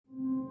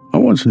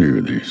once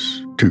knew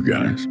these two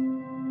guys.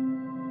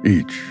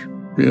 Each,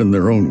 in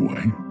their own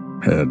way,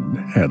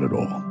 had it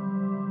all.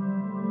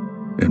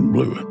 And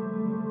blew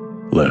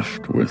it.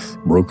 Left with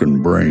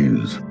broken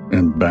brains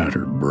and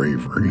battered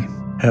bravery,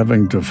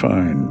 having to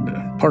find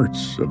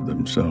parts of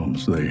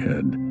themselves they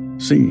had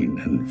seen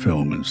in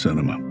film and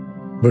cinema.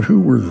 But who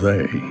were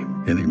they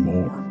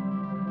anymore?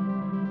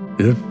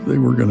 If they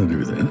were going to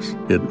do this,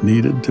 it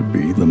needed to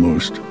be the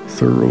most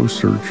thorough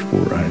search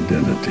for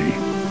identity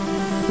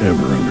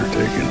ever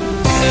undertaken.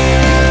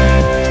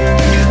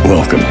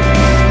 Welcome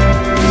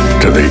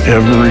to the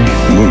Every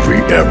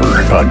Movie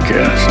Ever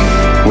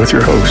podcast with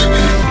your hosts,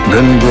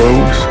 Ben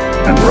Groves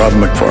and Rob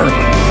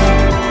McFarlane.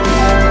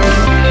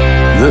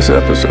 This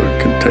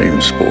episode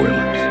contains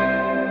spoilers.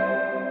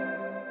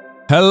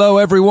 Hello,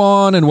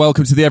 everyone, and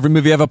welcome to the Every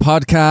Movie Ever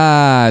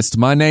podcast.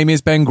 My name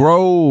is Ben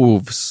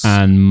Groves.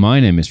 And my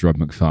name is Rob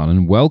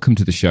McFarlane. Welcome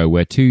to the show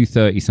where two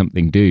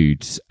 30-something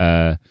dudes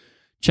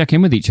check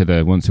in with each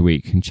other once a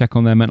week and check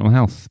on their mental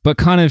health, but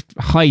kind of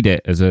hide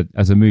it as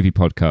a movie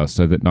podcast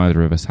so that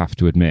neither of us have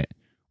to admit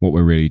what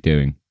we're really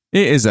doing.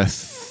 It is a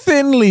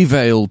thinly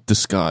veiled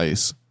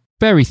disguise.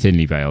 Very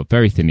thinly veiled,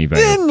 very thinly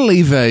veiled.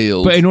 Thinly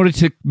veiled. But in order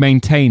to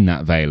maintain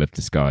that veil of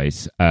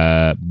disguise,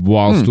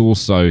 whilst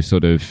also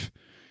sort of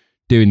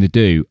doing the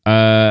do,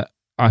 I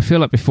feel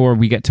like before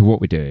we get to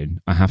what we're doing,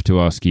 I have to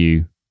ask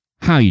you,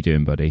 how you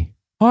doing, buddy?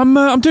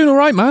 I'm doing all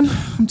right, man.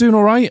 I'm doing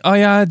all right.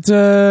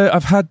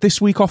 I've had this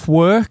week off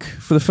work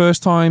for the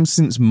first time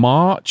since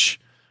March,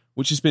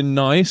 which has been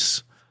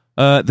nice.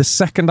 The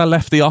second I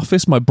left the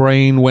office, my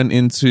brain went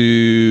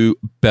into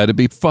better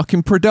be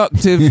fucking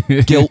productive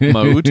guilt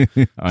mode.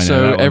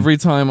 So every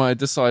time I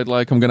decide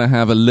like I'm going to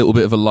have a little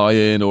bit of a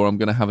lie-in or I'm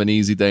going to have an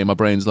easy day, my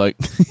brain's like,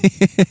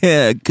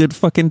 good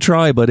fucking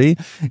try, buddy.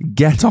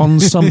 Get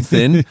on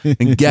something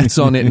and get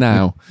on it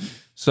now.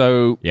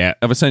 So yeah,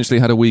 I've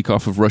essentially had a week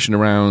off of rushing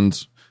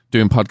around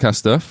doing podcast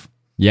stuff.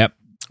 Yep.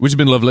 Which has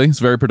been lovely. It's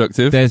very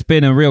productive. There's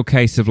been a real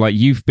case of like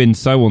you've been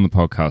so on the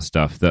podcast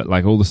stuff that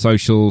like all the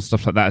social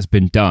stuff like that has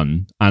been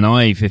done, and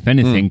I've, if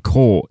anything,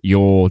 caught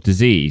your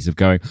disease of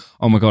going,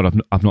 oh my god,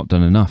 I've not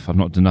done enough. I've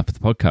not done enough of the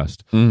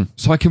podcast.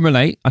 So I can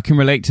relate. I can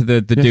relate to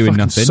the doing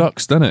nothing.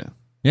 Sucks, doesn't it?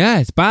 Yeah,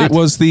 it's bad. It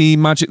was the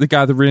Magic the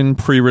Gathering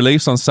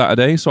pre-release on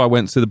Saturday, so I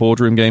went to the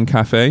Boardroom Game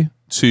Cafe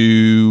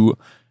to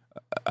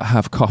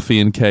have coffee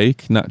and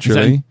cake.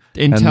 Naturally,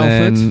 in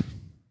Telford.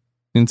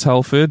 In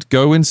Telford,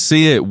 go and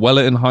see it.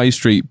 Wellerton High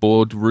Street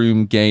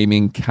Boardroom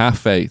Gaming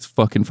Cafe. It's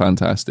fucking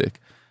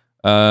fantastic.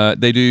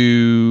 They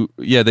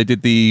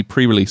did the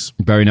pre-release.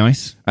 Very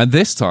nice. And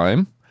this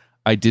time,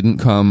 I didn't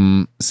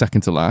come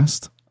second to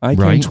last. I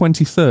came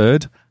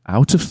 23rd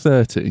out of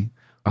 30.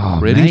 Oh,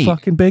 really mate.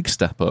 Fucking big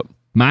step up.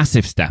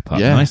 Massive step up.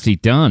 Yeah. Nicely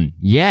done.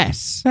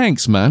 Yes.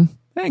 Thanks, man.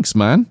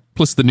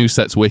 Plus the new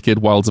set's wicked.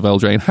 Wilds of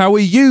Eldraine. How are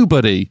you,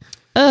 buddy?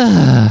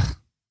 I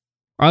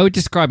would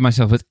describe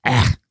myself as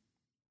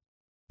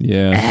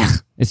Yeah,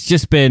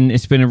 it's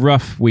been a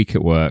rough week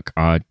at work,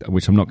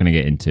 which I'm not going to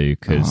get into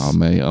because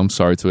mate, I'm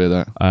sorry to hear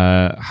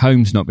that.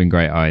 Home's not been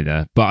great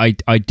either.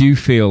 But I do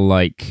feel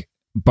like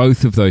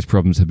both of those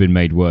problems have been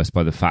made worse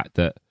by the fact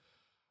that,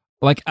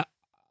 like,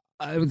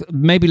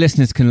 maybe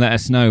listeners can let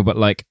us know. But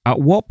like, at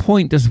what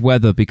point does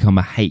weather become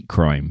a hate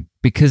crime?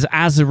 Because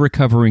as a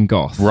recovering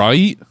goth,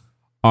 right,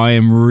 I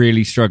am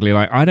really struggling.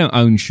 Like, I don't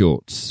own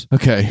shorts.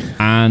 Okay,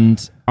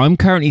 and I'm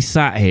currently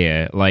sat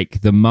here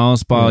like the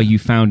Mars bar you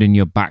found in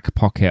your back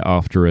pocket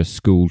after a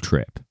school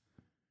trip.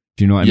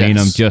 Do you know what I mean?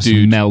 I'm just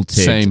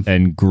melted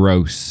and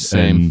gross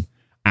and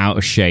out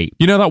of shape.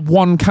 You know that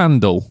one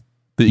candle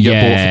that you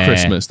get bought for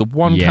Christmas? The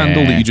one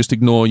candle that you just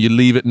ignore, you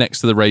leave it next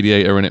to the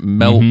radiator and it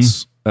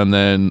melts. And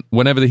then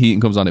whenever the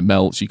heating comes on, it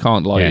melts. You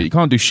can't light it. You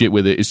can't do shit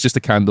with it. It's just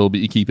a candle, but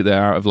you keep it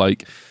there out of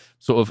like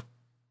sort of,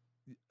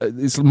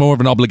 it's more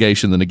of an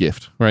obligation than a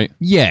gift, right?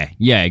 Yeah,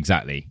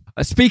 exactly.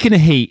 Speaking of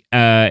heat,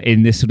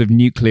 in this sort of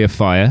nuclear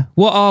fire,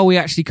 what are we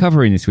actually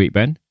covering this week,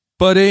 Ben?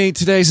 Buddy,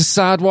 today's a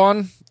sad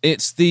one.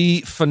 It's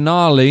the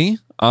finale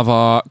of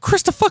our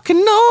Christopher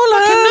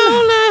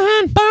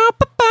Nolan. Bow,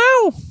 bow,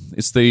 bow.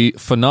 It's the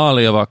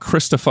finale of our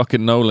Christopher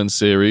Nolan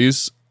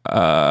series.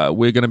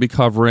 We're going to be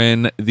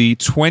covering the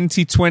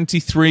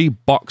 2023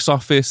 box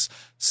office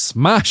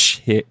smash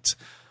hit,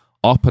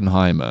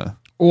 Oppenheimer.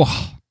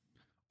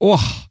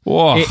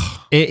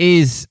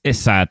 It's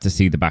sad to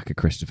see the back of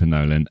Christopher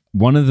Nolan.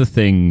 One of the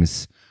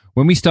things,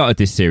 when we started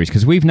this series,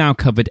 because we've now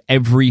covered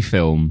every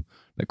film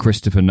that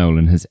Christopher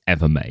Nolan has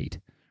ever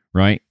made,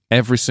 right?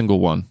 Every single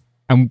one.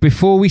 And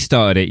before we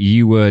started it,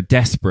 you were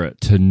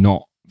desperate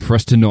for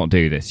us to not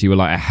do this. You were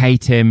like, I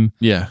hate him.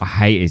 Yeah. I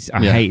hate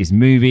his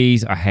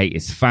movies. I hate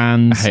his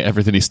fans. I hate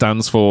everything he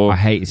stands for. I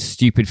hate his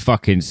stupid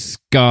fucking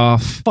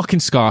scarf. Fucking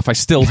scarf. I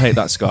still hate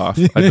that scarf.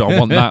 I don't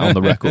want that on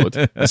the record.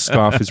 The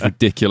scarf is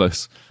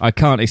ridiculous. I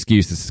can't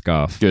excuse the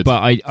scarf. Good.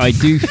 But I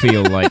do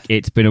feel like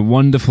it's been a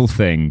wonderful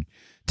thing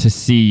to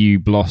see you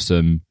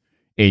blossom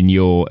in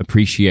your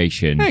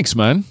appreciation. Thanks,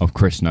 man. Of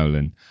Chris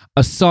Nolan.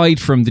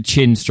 Aside from the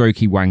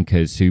chin-strokey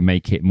wankers who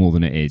make it more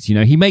than it is. You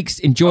know, he makes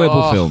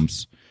enjoyable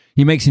films.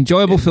 He makes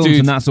enjoyable films, Dude.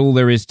 and that's all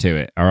there is to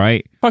it, all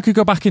right? If I could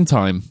go back in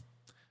time,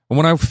 and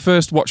when I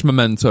first watched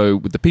Memento,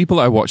 with the people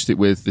I watched it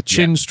with, the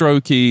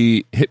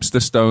chin-strokey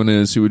hipster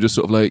stoners who were just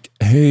sort of like,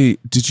 hey,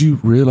 did you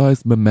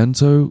realize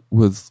Memento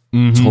was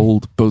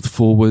told both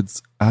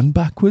forwards and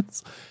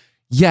backwards?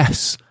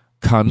 Yes,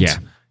 cunt. Yeah.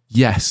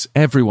 Yes,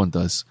 everyone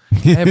does.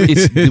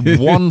 It's the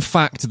one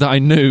fact that I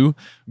knew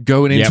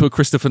going into a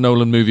Christopher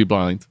Nolan movie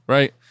blind,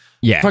 right?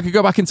 Yeah. If I could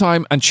go back in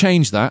time and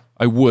change that,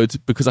 I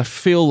would, because I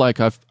feel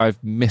like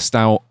I've missed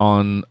out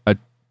on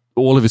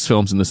all of his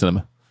films in the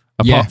cinema.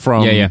 Apart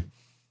from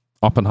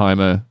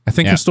Oppenheimer. I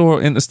think I saw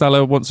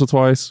Interstellar once or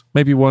twice,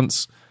 maybe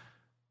once.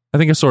 I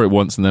think I saw it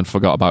once and then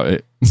forgot about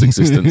its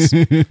existence.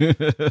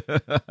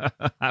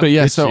 But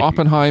yeah, so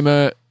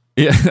Oppenheimer,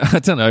 I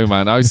don't know,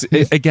 man.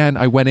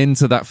 I went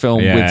into that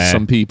film with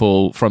some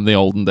people from the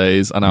olden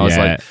days, and I was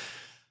like...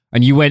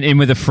 And you went in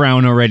with a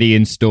frown already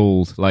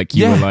installed. Like,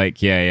 you were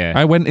like,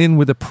 I went in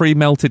with a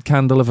pre-melted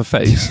candle of a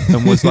face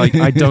and was like,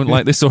 I don't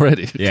like this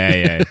already.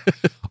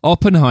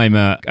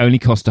 Oppenheimer only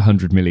cost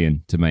 $100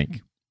 million to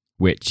make,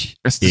 which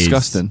is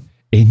disgusting.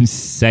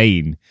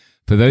 Insane.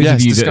 For those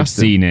of you that have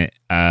seen it,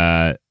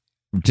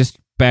 just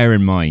bear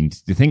in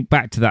mind, to think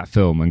back to that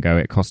film and go,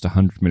 it cost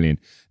 $100 million.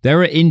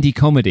 There are indie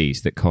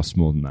comedies that cost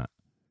more than that.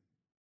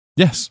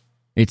 Yes.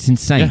 It's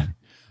insane.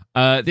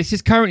 This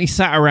is currently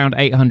sat around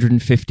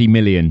 850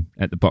 million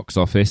at the box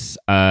office.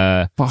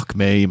 Fuck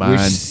me, man.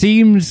 Which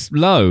seems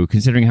low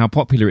considering how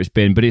popular it's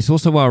been, but it's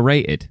also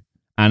R-rated.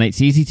 And it's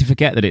easy to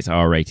forget that it's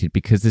R-rated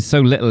because there's so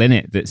little in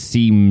it that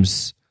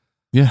seems...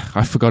 Yeah,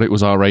 I forgot it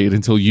was R-rated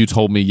until you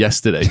told me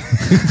yesterday.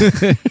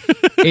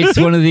 It's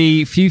one of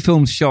the few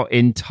films shot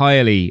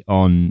entirely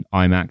on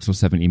IMAX or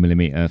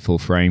 70mm full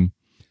frame.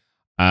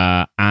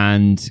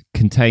 And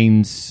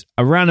contains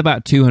around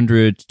about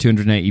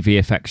 280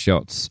 VFX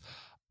shots.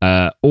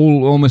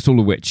 Almost all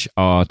of which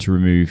are to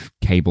remove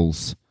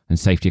cables and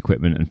safety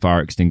equipment and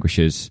fire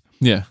extinguishers.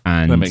 Yeah,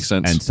 and that makes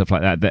sense. And stuff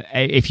like that. That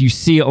if you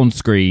see it on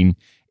screen,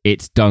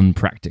 it's done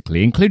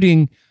practically,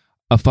 including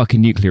a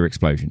fucking nuclear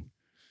explosion.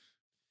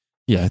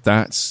 Yeah,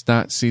 that's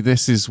See,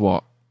 this is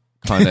what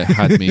kind of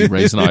had me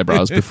raising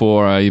eyebrows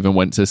before I even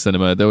went to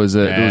cinema. There was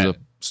a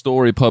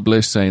story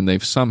published saying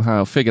they've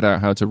somehow figured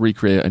out how to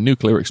recreate a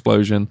nuclear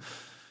explosion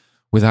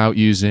without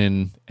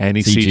using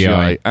any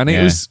CGI. And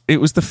it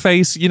was the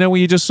face, you know, where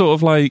you just sort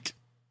of like,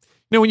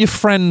 you know, when your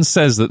friend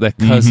says that their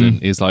cousin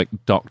is like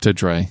Dr.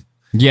 Dre.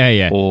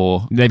 Yeah.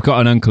 Or they've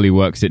got an uncle who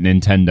works at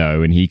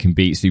Nintendo and he can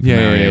beat Super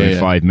Mario in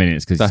 5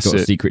 minutes because he's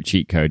got a secret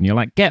cheat code. And you're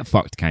like, get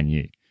fucked, can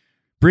you?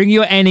 Bring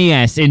your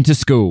NES into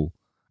school.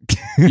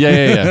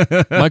 Yeah.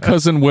 My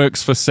cousin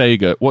works for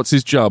Sega. What's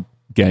his job?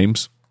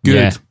 Games. Good.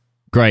 Yeah.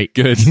 Great.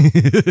 Good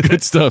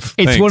stuff.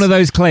 It's Thanks. one of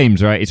those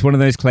claims, right? It's one of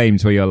those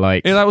claims where you're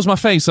like... Yeah, that was my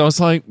face. I was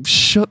like,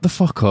 shut the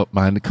fuck up,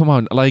 man. Come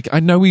on. Like, I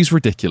know he's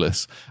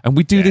ridiculous. And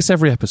we do this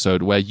every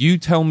episode where you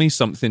tell me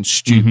something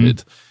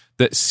stupid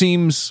that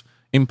seems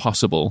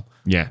impossible,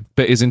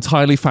 but is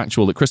entirely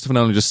factual, that Christopher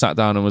Nolan just sat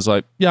down and was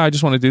like, yeah, I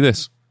just want to do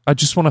this. I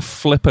just want to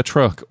flip a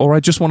truck, or I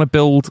just want to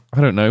build,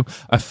 I don't know,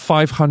 a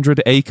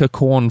 500-acre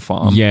corn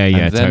farm. And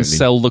then totally.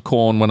 sell the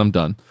corn when I'm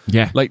done.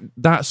 Yeah. Like,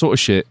 that sort of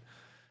shit.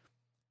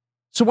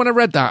 So when I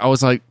read that, I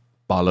was like,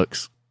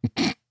 bollocks.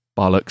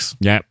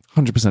 Yeah.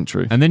 100%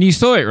 true. And then you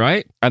saw it,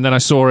 right? And then I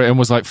saw it and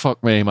was like,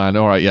 fuck me, man.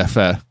 All right, yeah,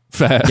 fair.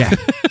 Yeah.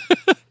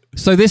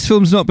 So this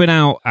film's not been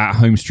out at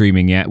home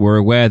streaming yet. We're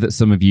aware that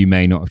some of you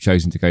may not have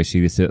chosen to go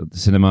see this at the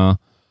cinema.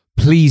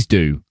 Please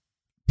do.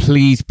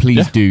 Please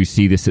do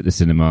see this at the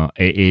cinema.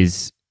 It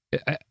is...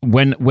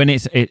 When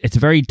it's a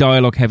very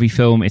dialogue-heavy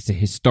film, it's a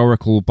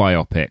historical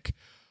biopic.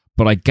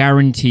 But I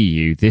guarantee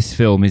you, this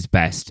film is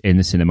best in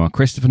the cinema.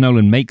 Christopher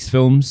Nolan makes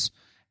films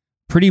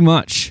pretty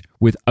much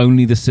with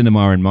only the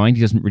cinema in mind.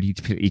 He doesn't really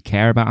particularly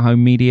care about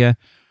home media.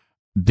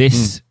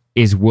 This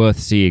is worth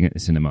seeing at the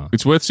cinema.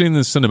 It's worth seeing in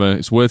the cinema.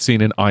 It's worth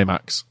seeing in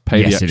IMAX.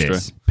 Pay the extra. It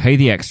is. Pay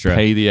the extra.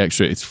 Pay the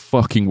extra. It's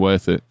fucking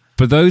worth it.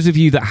 For those of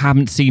you that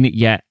haven't seen it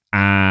yet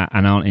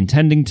and aren't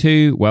intending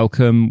to,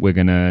 welcome. We're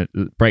going to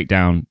break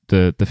down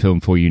the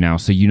film for you now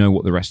so you know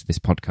what the rest of this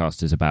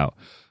podcast is about.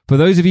 For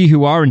those of you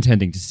who are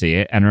intending to see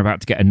it and are about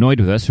to get annoyed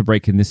with us for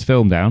breaking this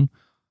film down,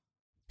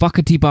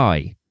 fuckety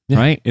bye,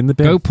 right? In the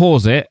bin. Go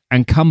pause it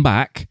and come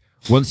back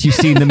once you've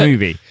seen the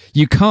movie.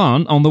 You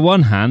can't, on the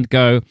one hand,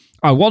 go,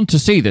 I want to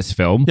see this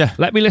film. Yeah.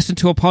 Let me listen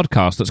to a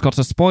podcast that's got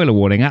a spoiler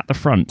warning at the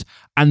front,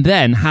 and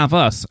then have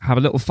a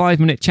little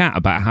 5-minute chat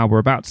about how we're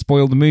about to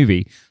spoil the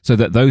movie so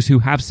that those who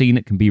have seen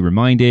it can be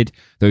reminded,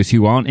 those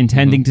who aren't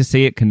intending to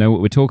see it can know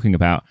what we're talking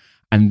about,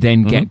 and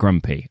then get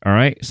grumpy, all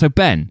right? So,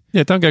 Ben.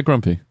 Yeah, don't get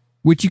grumpy.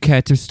 Would you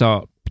care to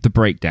start the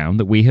breakdown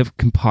that we have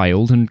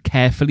compiled and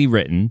carefully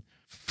written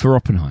for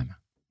Oppenheimer?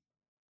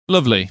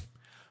 Lovely.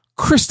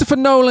 Christopher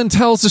Nolan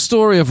tells the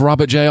story of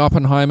Robert J.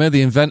 Oppenheimer,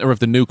 the inventor of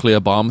the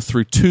nuclear bomb,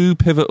 through two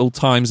pivotal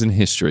times in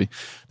history.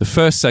 The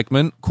first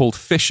segment, called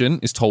Fission,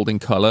 is told in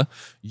color,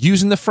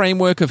 using the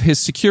framework of his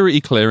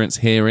security clearance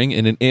hearing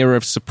in an era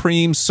of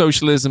supreme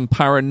socialism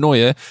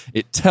paranoia.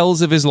 It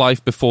tells of his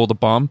life before the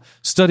bomb,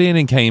 studying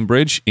in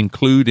Cambridge,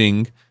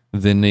 including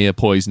the near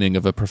poisoning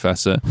of a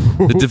professor,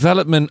 the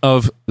development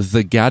of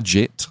the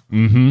gadget,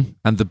 and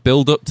the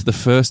build-up to the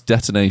first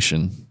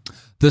detonation.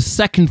 The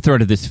second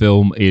thread of this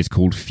film is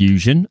called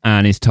Fusion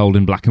and is told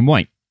in black and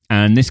white.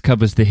 And this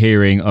covers the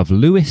hearing of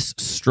Louis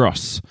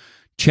Strauss,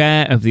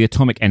 chair of the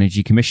Atomic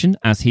Energy Commission,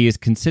 as he is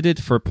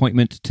considered for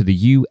appointment to the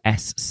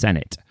US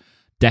Senate,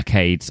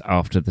 decades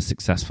after the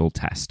successful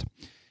test.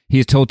 He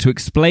is told to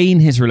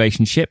explain his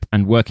relationship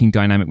and working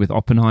dynamic with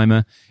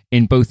Oppenheimer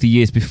in both the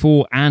years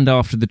before and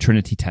after the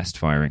Trinity test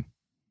firing.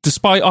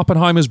 Despite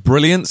Oppenheimer's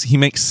brilliance, he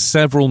makes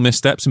several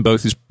missteps in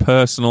both his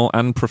personal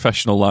and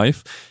professional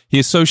life. He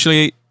is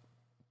socially...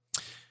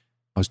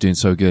 I was doing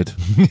so good.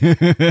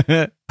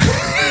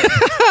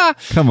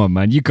 Come on,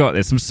 man. You got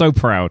this. I'm so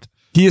proud.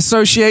 He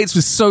associates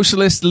with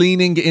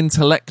socialist-leaning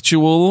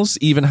intellectuals,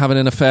 even having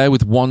an affair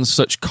with one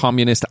such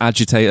communist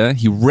agitator.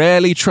 He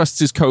rarely trusts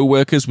his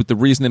co-workers with the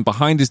reasoning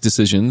behind his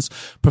decisions,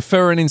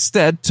 preferring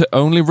instead to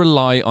only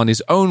rely on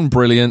his own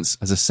brilliance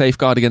as a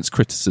safeguard against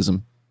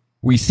criticism.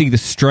 We see the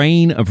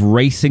strain of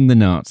racing the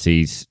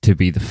Nazis to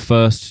be the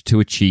first to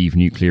achieve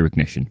nuclear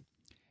ignition,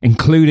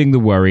 including the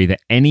worry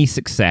that any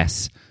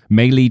success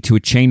may lead to a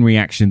chain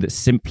reaction that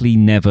simply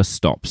never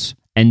stops,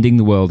 ending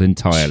the world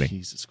entirely.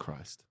 Jesus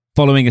Christ.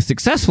 Following a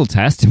successful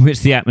test in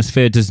which the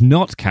atmosphere does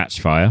not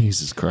catch fire,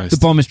 Jesus Christ. the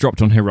bomb is dropped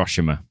on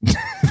Hiroshima.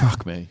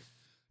 Fuck me.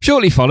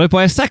 Shortly followed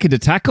by a second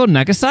attack on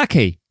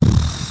Nagasaki.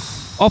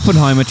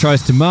 Oppenheimer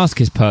tries to mask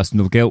his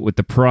personal guilt with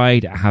the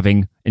pride at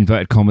having,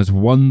 inverted commas,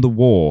 won the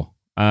war,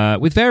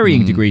 with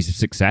varying degrees of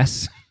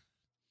success.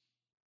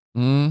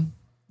 Yeah,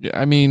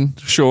 I mean,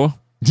 sure.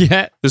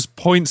 Yeah. There's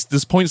points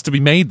to be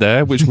made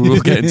there, which we will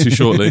get into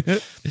shortly.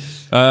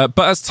 But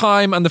as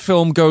time and the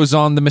film goes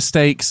on, the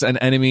mistakes and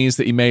enemies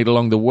that he made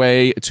along the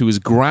way to his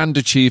grand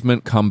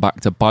achievement come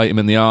back to bite him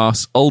in the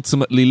arse,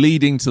 ultimately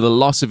leading to the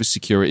loss of his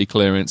security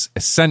clearance,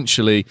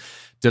 essentially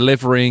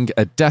delivering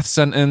a death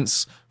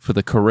sentence for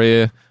the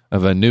career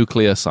of a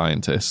nuclear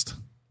scientist.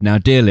 Now,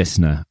 dear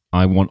listener,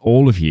 I want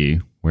all of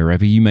you,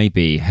 wherever you may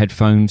be,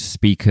 headphones,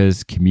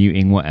 speakers,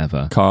 commuting,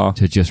 whatever, car,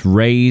 to just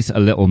raise a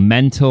little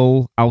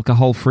mental,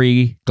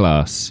 alcohol-free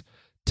glass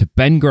to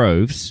Ben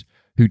Groves,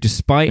 who,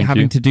 despite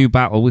having to do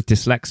battle with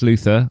Dyslex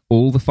Luthor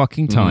all the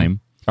fucking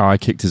time... Oh, I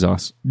kicked his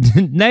ass.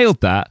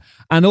 nailed that,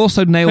 and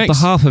also nailed the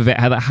half of it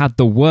that had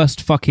the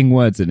worst fucking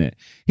words in it.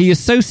 He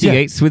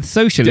associates with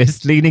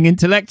socialist-leaning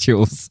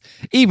intellectuals,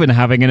 even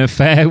having an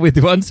affair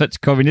with one such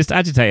communist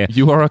agitator.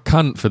 You are a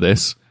cunt for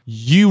this.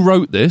 You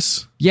wrote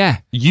this. Yeah.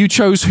 You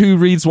chose who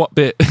reads what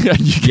bit. And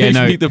you gave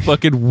me the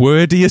fucking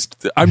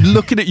wordiest... I'm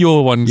looking at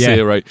your ones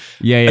here, right?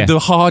 Yeah. The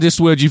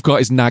hardest word you've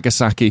got is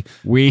Nagasaki.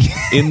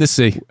 In the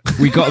sea.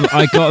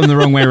 I got them the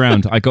wrong way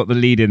around. I got the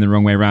lead in the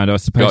wrong way around. I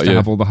was supposed to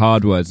have all the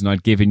hard words, and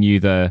I'd given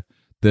you the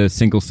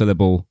single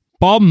syllable.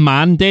 Bomb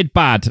man did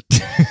bad.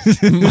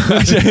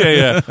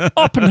 yeah.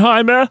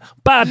 Oppenheimer,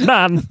 bad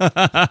man.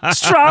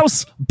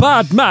 Strauss,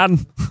 bad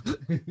man.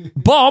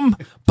 Bomb,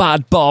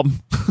 bad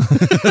bomb.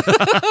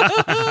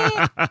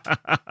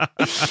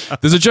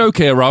 There's a joke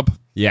here, Rob.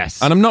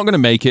 Yes. And I'm not going to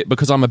make it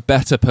because I'm a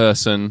better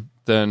person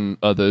than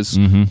others.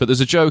 But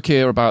there's a joke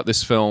here about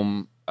this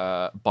film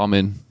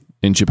bombing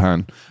in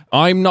Japan.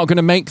 I'm not going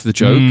to make the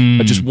joke.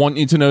 I just want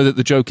you to know that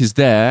the joke is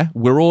there.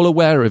 We're all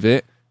aware of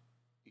it.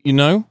 You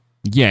know?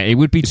 Yeah, it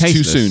would be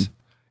tasteless. Too soon.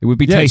 It would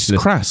be tasteless.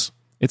 It's crass.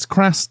 It's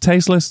crass,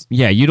 tasteless.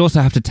 Yeah, you'd also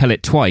have to tell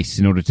it twice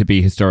in order to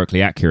be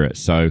historically accurate.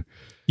 So,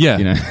 yeah.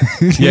 You know.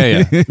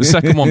 yeah. The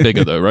second one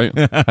bigger, though, right?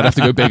 I'd have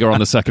to go bigger on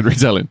the second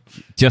retelling.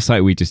 Just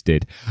like we just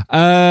did.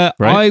 Right?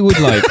 I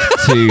would like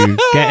to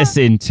get us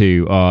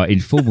into our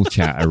informal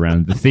chat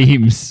around the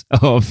themes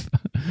of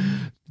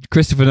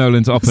Christopher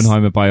Nolan's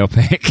Oppenheimer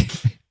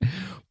biopic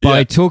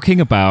by talking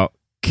about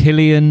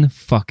Cillian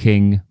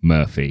fucking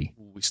Murphy.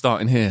 We're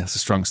starting here. It's a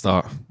strong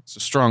start.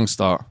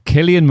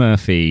 Cillian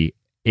Murphy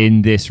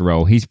in this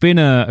role. He's been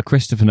a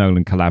Christopher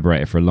Nolan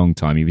collaborator for a long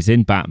time. He was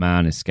in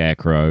Batman as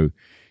Scarecrow.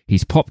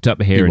 He's popped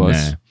up here and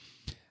there.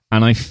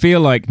 And I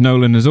feel like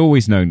Nolan has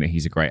always known that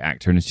he's a great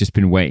actor and has just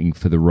been waiting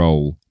for the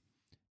role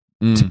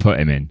to put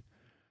him in.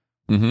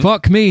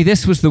 Fuck me,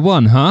 this was the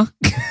one, huh?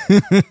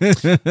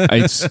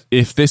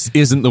 If this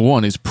isn't the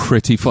one, it's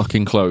pretty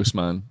fucking close,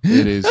 man.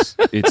 It is.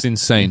 It's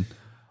insane.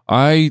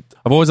 I've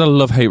always had a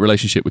love-hate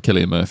relationship with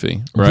Cillian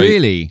Murphy. Right?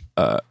 Really?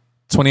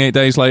 28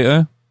 Days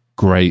Later,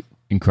 great.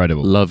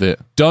 Incredible. Love it.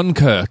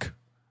 Dunkirk,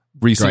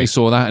 recently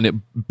saw that and it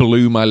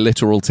blew my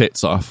literal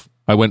tits off.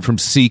 I went from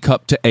C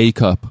cup to A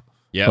cup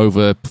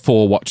over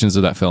 4 watchings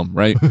of that film,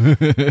 right?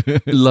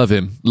 Love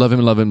him.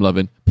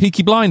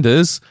 Peaky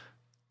Blinders,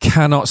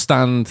 cannot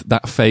stand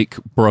that fake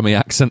Brummie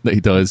accent that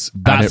he does.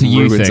 That's and it a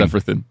you ruins thing.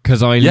 Everything.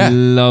 Because I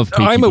love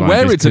Peaky I'm Blinders.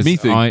 aware it's a me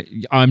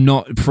thing. I'm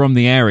not from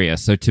the area,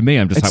 so to me,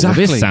 I'm just like, well,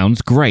 this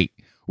sounds great.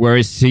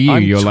 Whereas to you,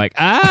 you're like,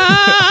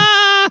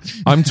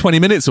 I'm 20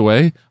 minutes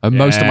away, and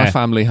most of my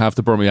family have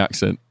the Brummie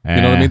accent. You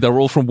know what I mean? They're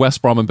all from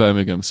West Brom and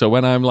Birmingham. So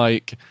when I'm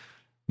like,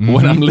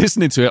 When I'm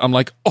listening to it, I'm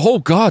like, oh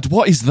God,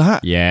 what is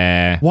that?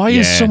 Yeah. Why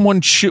is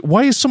someone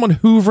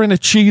hoovering a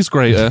cheese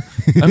grater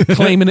and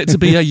claiming it to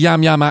be a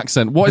yam yam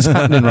accent? What is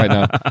happening right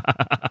now?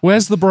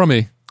 Where's the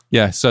Brummy?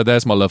 Yeah, so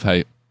there's my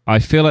love-hate. I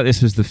feel like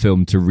this was the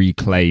film to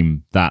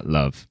reclaim that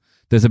love.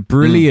 There's a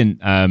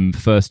brilliant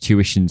first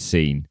tuition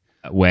scene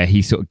where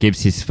he sort of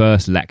gives his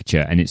first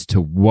lecture, and it's to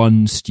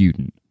one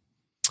student.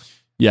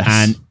 Yes.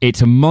 And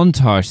it's a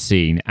montage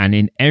scene, and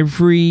in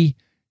every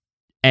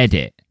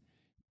edit,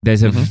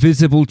 there's a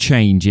visible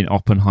change in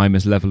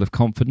Oppenheimer's level of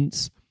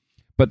confidence.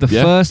 But the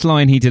first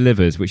line he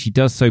delivers, which he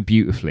does so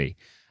beautifully,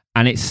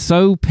 and it's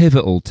so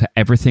pivotal to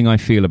everything I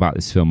feel about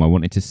this film, I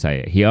wanted to say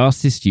it. He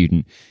asks his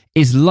student,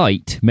 is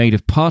light made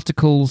of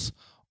particles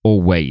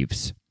or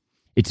waves?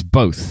 It's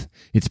both.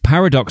 It's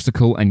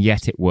paradoxical, and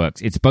yet it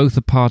works. It's both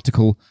a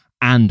particle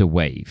and a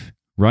wave,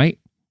 right?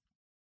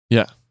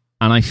 Yeah.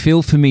 And I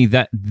feel for me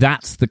that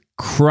that's the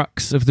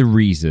crux of the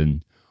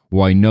reason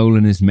why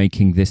Nolan is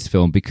making this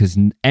film, because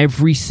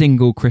every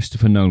single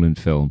Christopher Nolan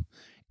film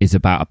is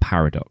about a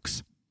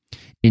paradox.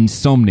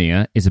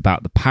 Insomnia is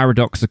about the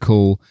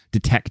paradoxical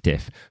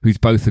detective who's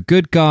both a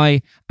good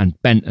guy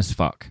and bent as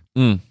fuck.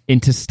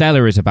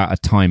 Interstellar is about a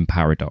time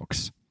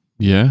paradox.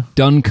 Yeah.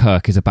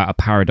 Dunkirk is about a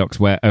paradox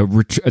where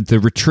the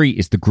retreat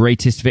is the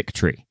greatest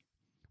victory.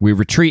 We're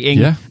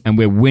retreating and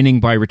we're winning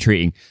by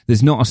retreating.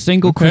 There's not a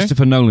single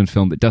Christopher Nolan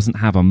film that doesn't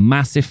have a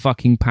massive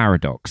fucking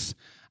paradox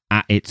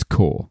at its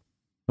core.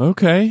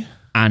 Okay.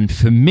 And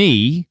for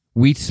me,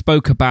 we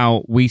spoke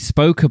about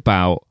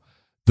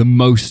the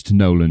most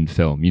Nolan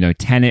film. You know,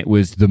 Tenet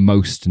was the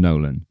most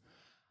Nolan.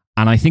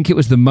 And I think it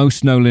was the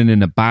most Nolan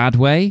in a bad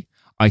way.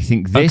 I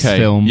think this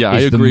film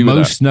is the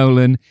most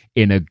Nolan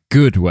in a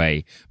good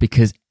way,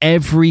 because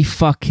every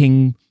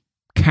fucking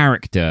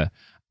character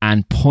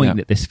and point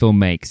that this film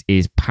makes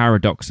is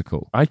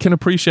paradoxical. I can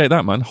appreciate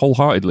that, man,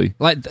 wholeheartedly.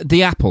 Like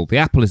the apple. The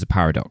apple is a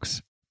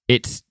paradox.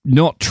 It's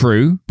not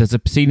true. There's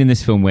a scene in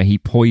this film where he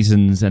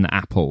poisons an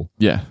apple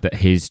that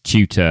his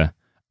tutor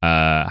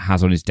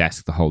has on his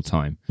desk the whole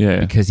time.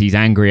 Because he's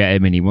angry at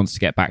him and he wants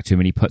to get back to him,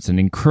 and he puts an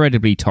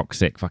incredibly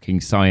toxic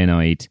fucking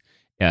cyanide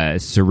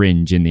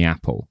syringe in the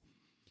apple.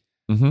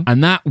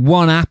 And that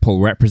one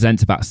apple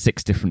represents about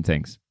 6 different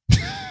things.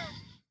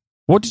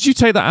 What did you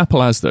take that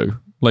apple as, though?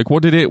 Like,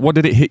 what did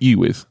it hit you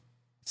with?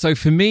 So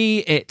for me,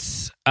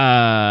 it's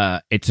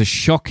a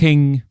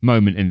shocking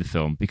moment in the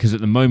film, because at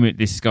the moment,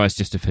 this guy's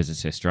just a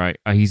physicist, right?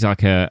 He's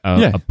like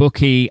a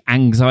bookie,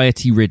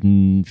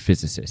 anxiety-ridden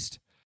physicist.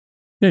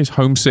 Yeah, he's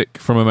homesick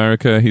from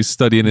America. He's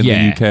studying in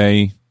the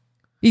UK.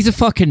 He's a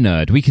fucking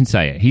nerd. We can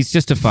say it. He's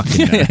just a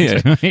fucking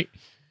nerd, right?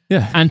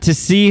 Yeah. And to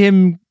see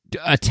him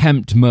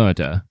attempt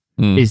murder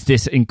is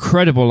this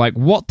incredible, like,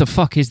 what the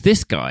fuck is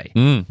this guy?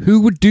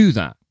 Who would do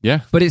that?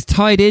 Yeah. But it's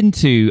tied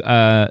into,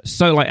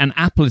 so like an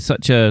apple is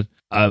such a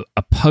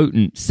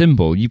potent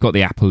symbol. You've got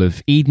the apple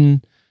of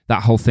Eden,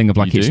 that whole thing of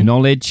like it's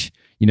knowledge.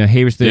 You know,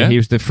 here's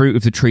the fruit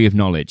of the tree of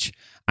knowledge,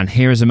 and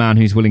here is a man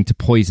who's willing to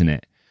poison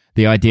it.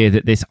 The idea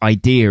that this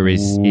idea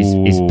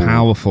is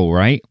powerful,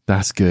 right?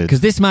 That's good. Because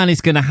this man is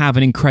going to have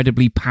an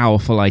incredibly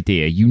powerful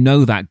idea. You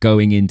know that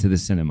going into the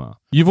cinema.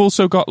 You've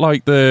also got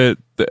like the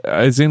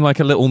as in like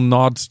a little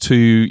nod to,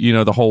 you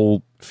know, the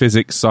whole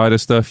physics side of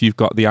stuff. You've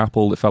got the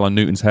apple that fell on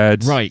Newton's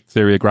head, right?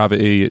 Theory of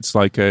gravity. It's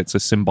like it's a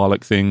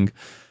symbolic thing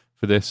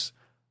for this.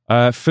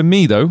 For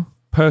me, though,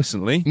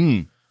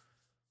 personally,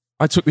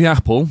 I took the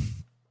apple.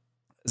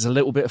 There's a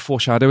little bit of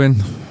foreshadowing,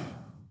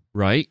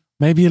 right?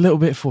 Maybe a little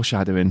bit of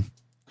foreshadowing.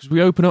 Because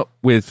we open up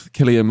with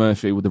Cillian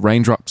Murphy with the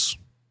raindrops.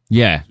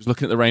 Yeah. Just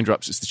looking at the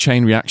raindrops, it's the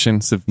chain reaction.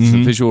 It's the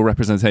visual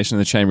representation of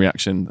the chain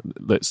reaction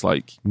that's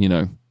like, you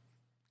know, we're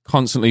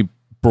constantly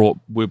brought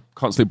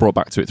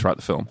back to it throughout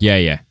the film.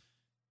 Yeah.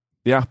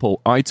 The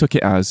apple, I took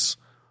it as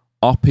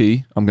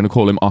Oppie. I'm going to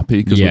call him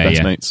Oppie because we're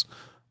best mates.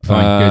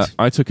 Fine, good.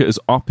 I took it as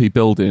Oppie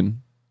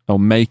building or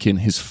making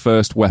his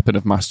first weapon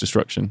of mass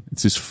destruction.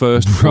 It's his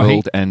first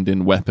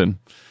world-ending weapon.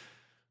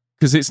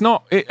 Because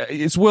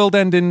it's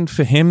world-ending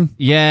for him.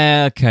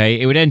 Yeah,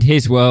 okay. It would end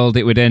his world.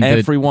 It would end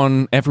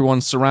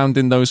everyone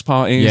surrounding those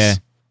parties. Yeah.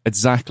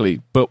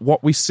 Exactly. But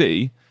what we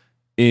see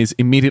is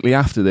immediately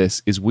after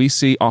this is we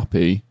see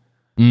Oppie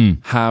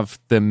have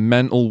the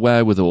mental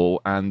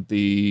wherewithal and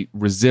the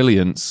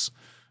resilience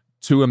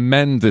to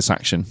amend this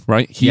action,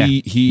 right?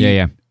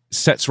 He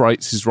sets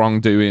right his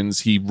wrongdoings.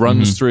 He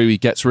runs through. He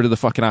gets rid of the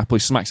fucking apple. He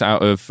smacks it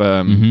out of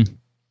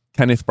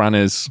Kenneth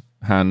Branagh's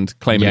hand,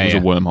 claiming it was a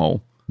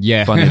wormhole.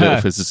 Yeah, funny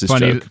little physicist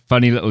joke.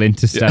 Funny little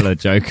Interstellar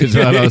joke as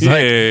well. I was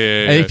like,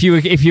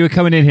 if you were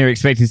coming in here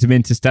expecting some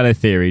Interstellar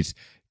theories,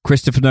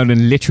 Christopher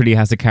Nolan literally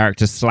has a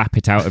character slap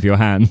it out of your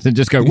hands and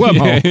just go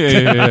wormhole.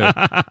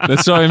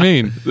 That's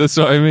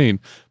what I mean.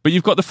 But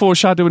you've got the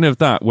foreshadowing of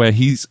that where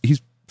he's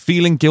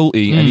feeling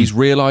guilty and he's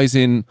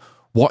realizing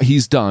what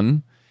he's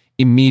done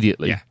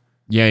immediately.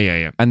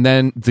 Yeah. And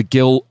then the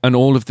guilt and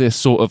all of this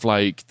sort of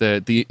like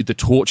the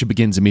torture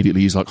begins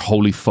immediately. He's like,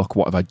 holy fuck,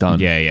 what have I done?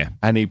 Yeah.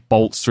 And he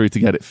bolts through to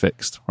get it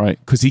fixed, right?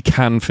 Because he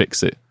can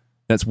fix it.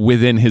 That's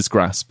within his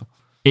grasp.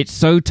 it's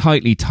so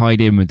tightly tied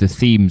in with the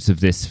themes of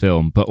this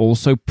film, but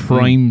also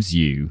primes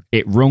you.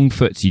 It wrong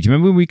foots you. Do you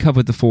remember when we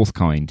covered The Fourth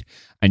Kind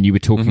and you were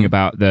talking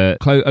about the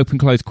open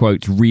close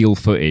quotes, real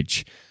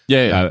footage?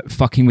 Yeah.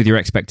 Fucking with your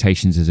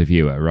expectations as a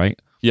viewer, right?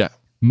 Yeah.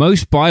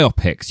 Most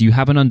biopics, you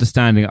have an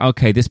understanding,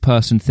 okay, this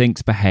person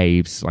thinks,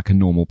 behaves like a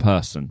normal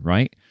person,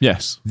 right?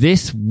 Yes.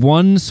 This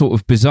one sort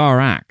of bizarre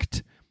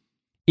act,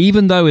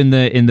 even though in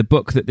the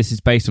book that this is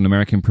based on,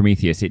 American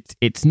Prometheus,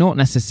 it's not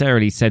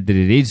necessarily said that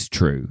it is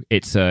true.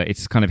 It's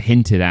kind of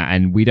hinted at,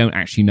 and we don't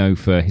actually know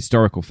for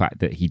historical fact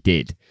that he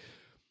did.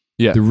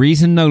 Yeah. The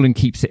reason Nolan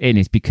keeps it in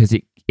is because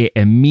it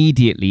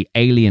immediately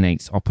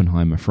alienates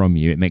Oppenheimer from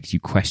you. It makes you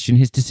question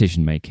his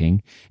decision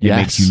making. It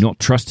makes you not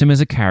trust him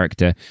as a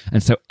character,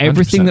 and so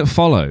everything 100%. that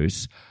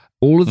follows.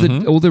 All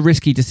the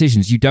risky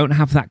decisions, you don't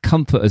have that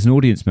comfort as an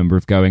audience member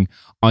of going,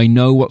 I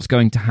know what's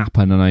going to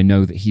happen and I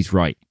know that he's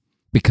right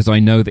because I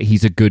know that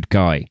he's a good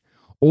guy.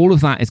 All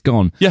of that is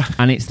gone. Yeah.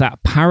 And it's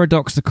that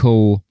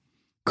paradoxical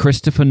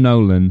Christopher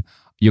Nolan,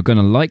 you're going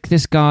to like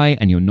this guy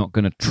and you're not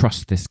going to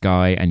trust this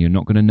guy and you're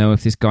not going to know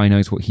if this guy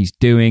knows what he's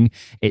doing.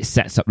 It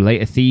sets up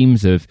later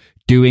themes of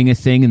doing a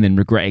thing and then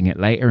regretting it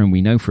later, and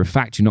we know for a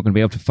fact you're not going to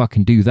be able to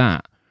fucking do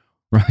that.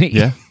 Right?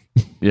 Yeah.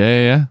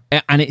 Yeah.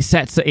 And it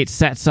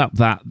sets up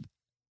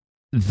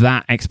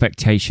that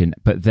expectation,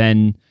 but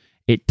then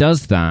it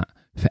does that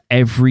for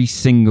every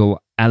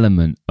single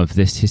element of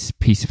this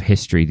piece of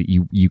history that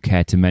you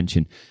care to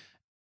mention.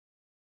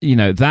 You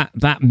know,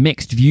 that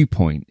mixed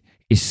viewpoint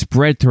is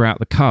spread throughout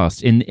the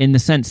cast in the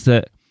sense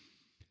that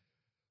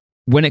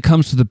when it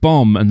comes to the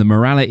bomb and the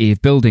morality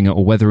of building it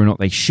or whether or not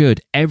they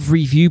should,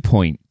 every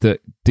viewpoint that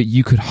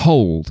you could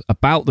hold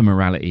about the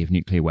morality of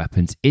nuclear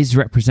weapons is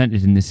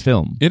represented in this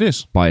film. It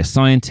is. By a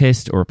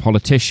scientist or a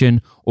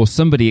politician or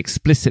somebody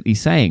explicitly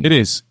saying It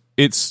is.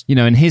 It's, you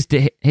know, and his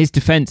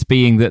defense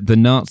being that the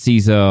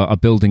Nazis are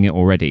building it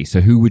already. So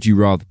who would you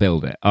rather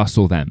build it, us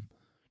or them?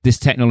 This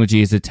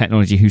technology is a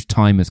technology whose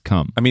time has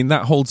come. I mean,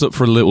 that holds up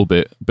for a little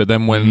bit, but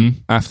then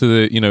when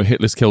after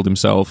Hitler's killed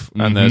himself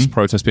and there's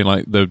protests being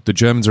like, the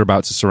Germans are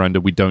about to surrender,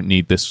 we don't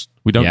need this.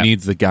 We don't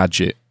need the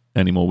gadget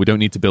anymore. We don't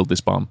need to build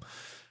this bomb.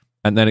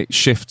 And then it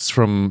shifts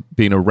from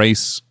being a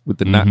race with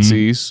the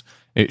Nazis,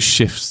 it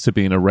shifts to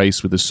being a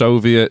race with the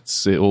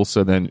Soviets. It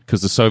also then,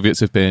 because the Soviets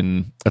have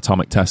been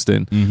atomic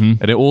testing,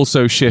 and it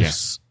also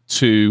shifts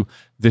to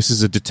this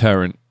is a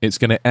deterrent. It's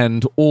going to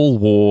end all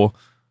war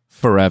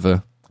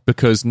forever.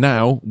 Because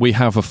now we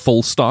have a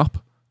full stop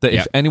that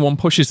if anyone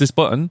pushes this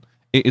button,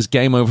 it is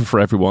game over for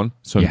everyone.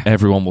 So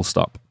everyone will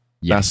stop.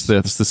 Yes.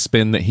 That's the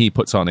spin that he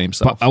puts on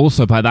himself. But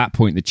also by that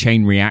point, the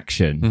chain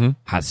reaction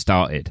has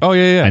started. Oh,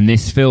 yeah. And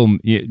this film,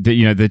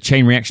 the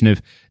chain reaction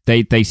of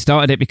they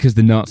started it because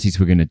the Nazis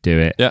were going to do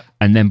it. Yeah.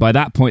 And then by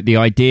that point, the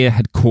idea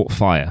had caught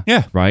fire.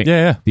 Yeah. Right?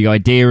 Yeah. The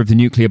idea of the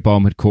nuclear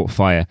bomb had caught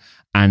fire.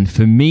 And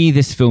for me,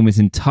 this film is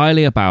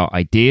entirely about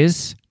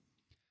ideas,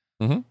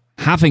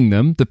 having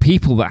them, the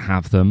people that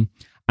have them,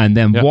 and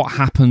then what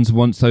happens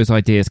once those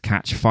ideas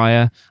catch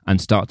fire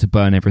and start to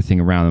burn everything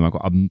around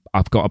them.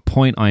 I've got a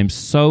point I am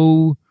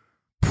so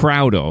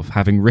proud of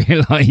having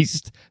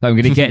realized that I'm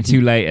going to get to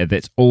later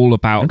that's all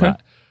about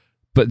that.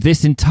 But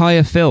this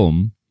entire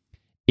film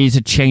is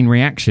a chain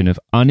reaction of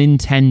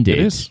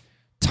unintended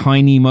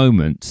tiny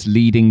moments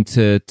leading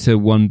to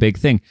one big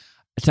thing.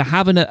 To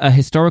have a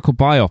historical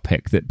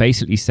biopic that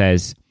basically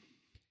says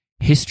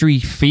history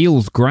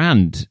feels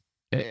grand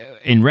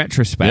in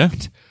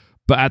retrospect,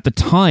 but at the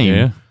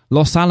time,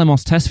 Los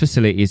Alamos Test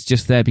Facility is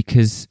just there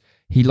because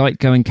he liked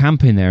going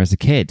camping there as a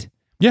kid.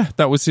 Yeah,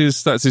 that's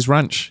his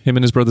ranch, him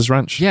and his brother's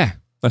ranch. Yeah.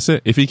 That's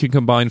it. If he could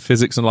combine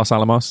physics and Los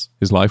Alamos,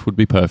 his life would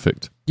be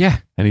perfect. Yeah.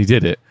 And he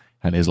did it,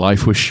 and his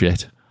life was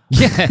shit.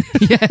 Yeah.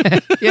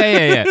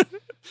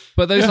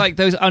 But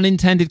those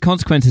unintended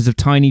consequences of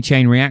tiny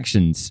chain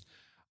reactions.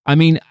 I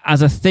mean,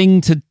 as a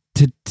thing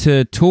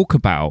to talk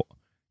about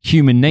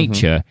human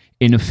nature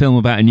in a film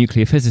about a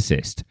nuclear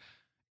physicist,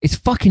 it's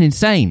fucking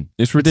insane.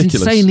 It's ridiculous.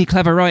 It's insanely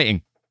clever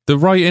writing. The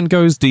writing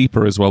goes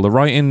deeper as well. The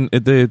writing,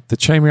 the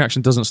chain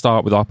reaction doesn't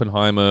start with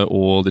Oppenheimer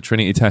or the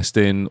Trinity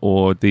testing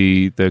or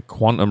the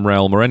quantum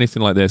realm or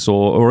anything like this,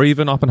 or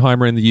even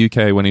Oppenheimer in the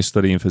UK when he's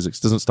studying physics.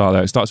 It doesn't start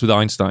there. It starts with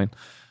Einstein.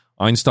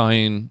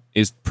 Einstein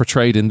is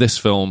portrayed in this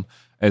film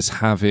as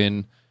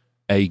having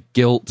a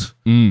guilt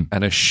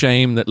and a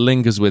shame that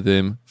lingers with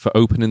him for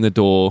opening the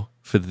door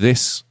for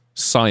this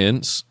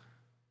science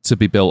to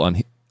be built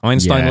on.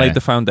 Einstein laid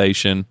the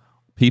foundation.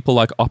 People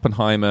like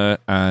Oppenheimer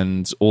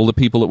and all the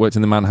people that worked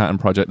in the Manhattan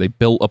Project, they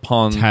built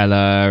upon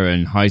Teller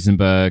and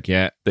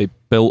Heisenberg. They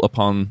built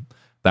upon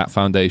that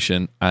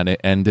foundation, and it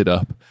ended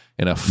up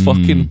in a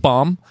fucking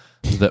bomb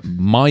that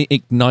might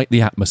ignite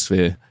the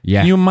atmosphere.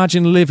 Can you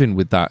imagine living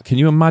with that? Can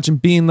you imagine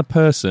being the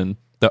person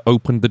that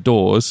opened the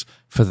doors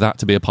for that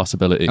to be a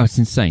possibility? Oh, it's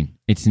insane.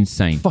 It's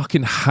insane.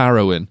 Fucking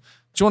harrowing.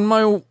 Do you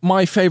want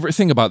my favorite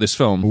thing about this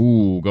film?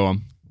 Ooh, go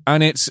on.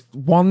 And it's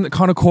one that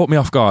kind of caught me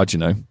off guard, you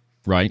know.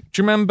 Right.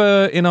 Do you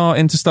remember in our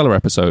Interstellar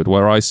episode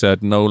where I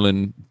said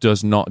Nolan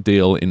does not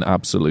deal in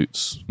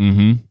absolutes?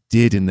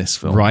 Did in this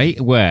film. Right,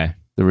 where?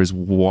 There is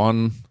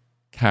one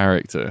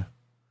character,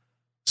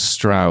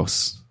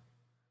 Strauss,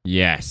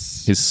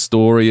 Yes. his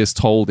story is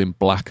told in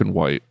black and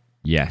white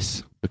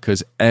Yes.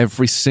 because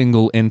every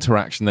single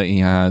interaction that he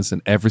has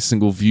and every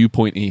single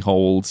viewpoint he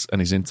holds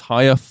and his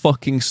entire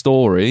fucking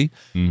story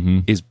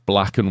is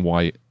black and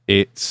white.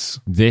 It's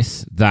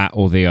This, that,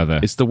 or the other.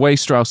 the way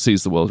Strauss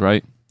sees the world,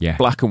 right? Yeah.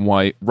 Black and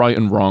white, right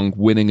and wrong,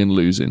 winning and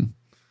losing.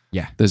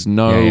 Yeah. There's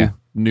no Yeah.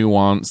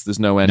 nuance. There's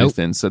no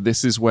anything. So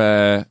this is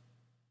where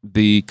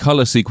the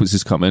color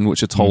sequences come in,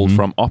 which are told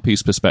from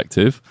Oppie's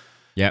perspective.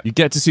 Yep. You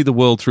get to see the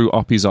world through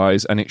Oppie's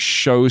eyes, and it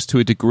shows to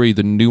a degree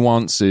the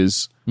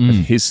nuances of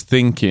his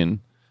thinking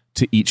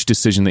to each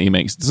decision that he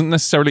makes. It doesn't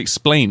necessarily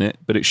explain it,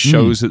 but it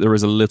shows that there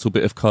is a little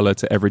bit of color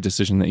to every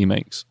decision that he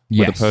makes,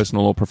 whether Yes.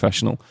 personal or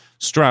professional.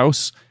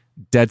 Strauss,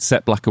 dead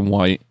set black and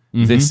white.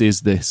 This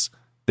is this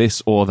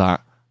or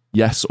that,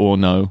 yes or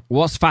no.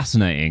 What's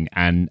fascinating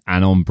and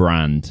on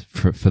brand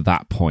for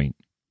that point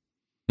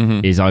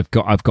is I've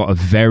got a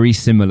very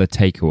similar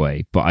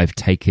takeaway, but I've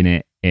taken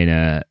it in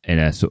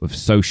a sort of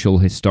social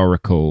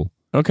historical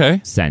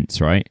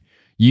sense, right?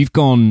 You've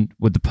gone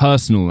with the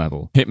personal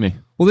level. Hit me.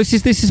 Well, this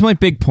is my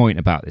big point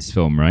about this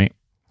film, right?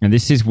 And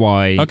this is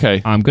why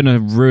I'm going to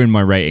ruin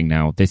my rating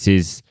now. This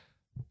is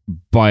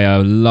by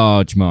a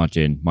large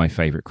margin my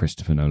favorite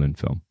Christopher Nolan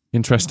film.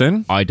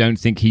 Interesting. I don't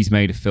think he's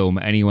made a film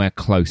anywhere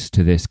close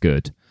to this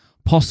good.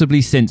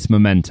 Possibly since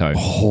Memento.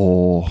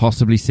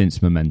 Possibly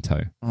since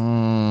Memento.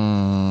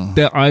 When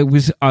I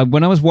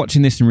was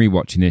watching this and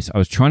rewatching this, I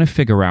was trying to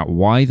figure out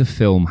why the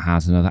film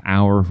has another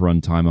hour of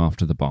runtime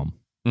after the bomb.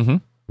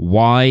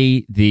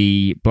 Why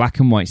the black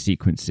and white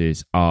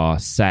sequences are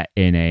set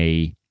in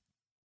a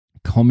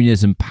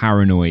communism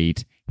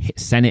paranoid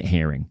Senate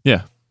hearing.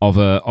 Yeah. Of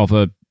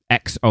a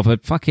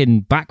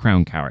fucking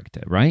background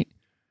character, right?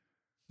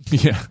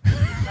 Yeah.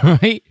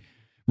 Right?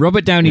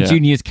 Robert Downey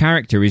Jr.'s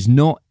character is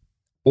not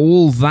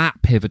all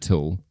that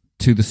pivotal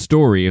to the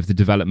story of the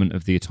development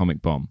of the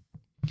atomic bomb.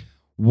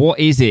 What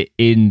is it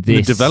in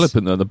this? The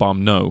development of the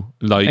bomb, no.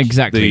 Like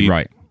exactly,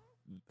 right.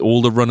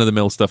 All the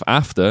run-of-the-mill stuff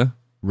after.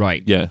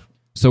 Right. Yeah.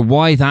 So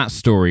why that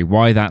story?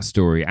 Why that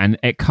story? And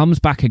it comes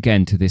back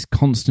again to this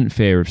constant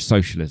fear of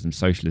socialism.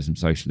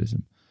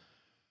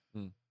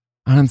 And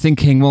I'm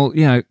thinking, well,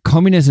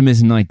 communism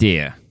is an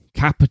idea.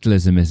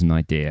 Capitalism is an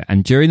idea.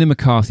 And during the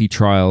McCarthy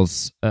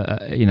trials,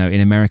 in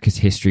America's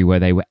history, where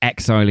they were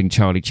exiling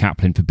Charlie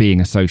Chaplin for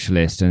being a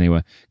socialist and they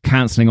were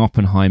cancelling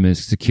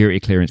Oppenheimer's security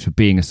clearance for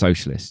being a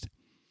socialist.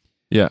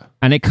 Yeah.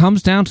 And it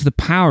comes down to the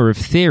power of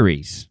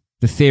theories,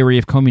 the theory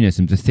of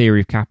communism, the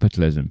theory of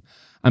capitalism.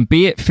 And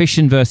be it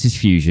fission versus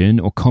fusion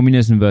or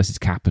communism versus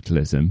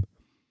capitalism,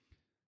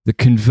 the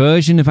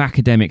conversion of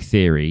academic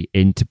theory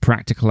into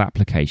practical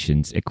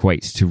applications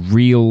equates to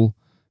real,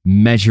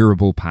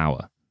 measurable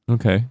power.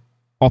 Okay.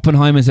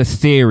 Oppenheimer's a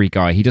theory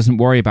guy. He doesn't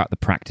worry about the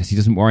practice. He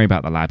doesn't worry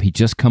about the lab. He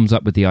just comes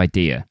up with the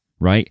idea,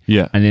 right?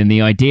 Yeah. And then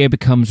the idea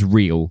becomes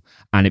real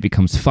and it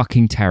becomes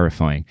fucking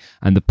terrifying.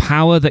 And the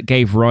power that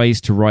gave rise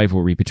to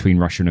rivalry between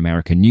Russia and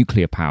America,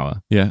 nuclear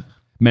power,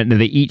 meant that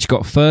they each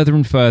got further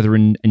and further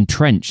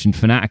entrenched and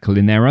fanatical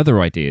in their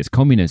other ideas,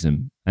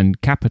 communism and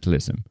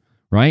capitalism,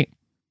 right?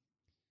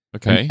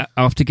 Okay. And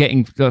after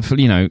getting,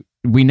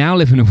 we now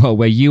live in a world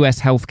where US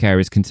healthcare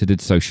is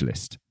considered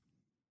socialist.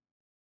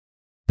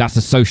 That's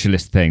a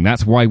socialist thing.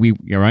 That's why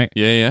you're right.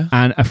 Yeah, yeah.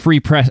 And a free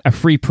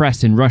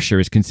press in Russia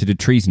is considered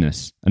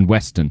treasonous and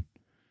Western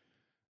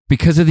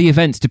because of the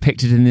events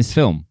depicted in this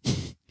film.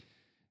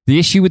 The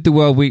issue with the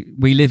world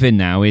we live in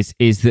now is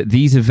that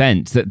these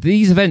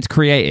events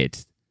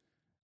created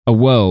a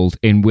world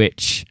in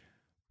which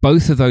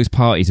both of those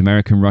parties,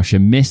 America and Russia,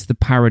 miss the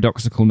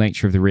paradoxical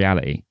nature of the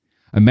reality.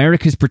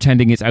 America's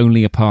pretending it's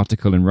only a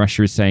particle and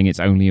Russia is saying it's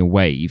only a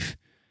wave,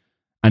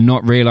 and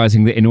not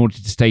realizing that in order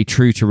to stay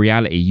true to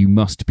reality, you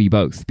must be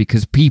both,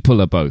 because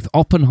people are both.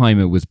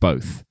 Oppenheimer was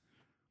both.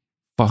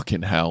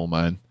 Fucking hell,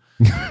 man.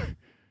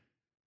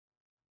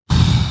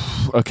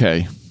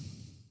 Okay.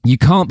 You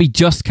can't be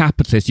just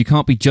capitalist, you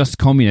can't be just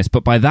communist,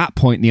 but by that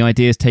point, the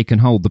idea's taken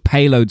hold. The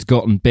payload's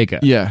gotten bigger.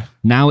 Yeah.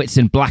 Now it's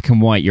in black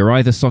and white. You're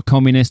either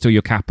communist or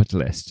you're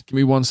capitalist. Give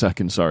me 1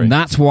 second, sorry. And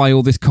that's why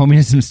all this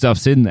communism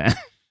stuff's in there.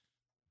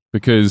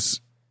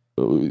 Because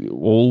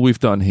all we've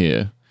done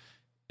here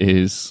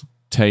is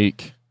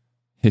take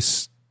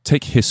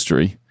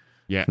history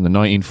from the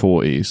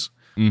 1940s,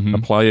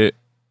 apply it,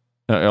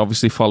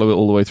 obviously follow it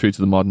all the way through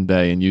to the modern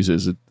day and use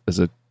it as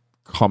a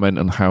comment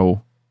on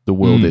how the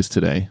world is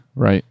today,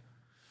 right?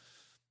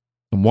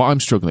 And what I'm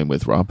struggling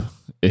with, Rob,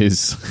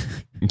 is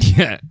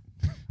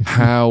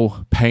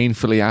how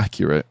painfully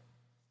accurate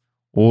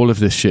all of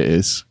this shit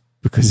is,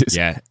 because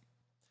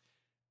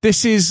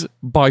this is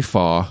by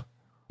far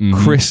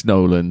Chris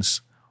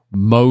Nolan's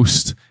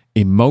most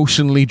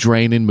emotionally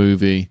draining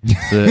movie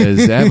that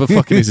has ever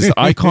fucking existed.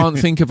 I can't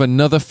think of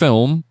another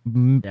film,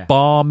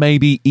 bar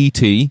maybe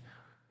E.T.,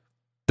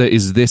 that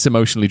is this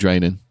emotionally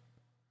draining.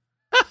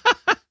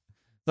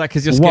 Like,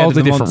 because you're scared wildly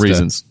of the different monster.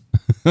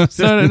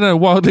 reasons. No,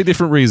 wildly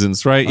different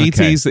reasons, right? Okay.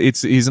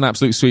 E.T.'s he's an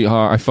absolute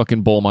sweetheart. I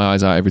fucking bawl my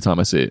eyes out every time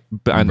I see it.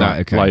 And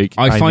I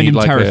find him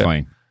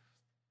terrifying.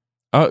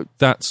 Oh,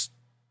 that's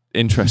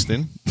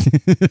interesting.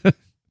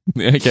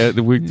 Okay,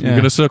 we're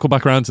going to circle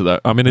back around to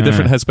that. I'm in a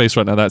different headspace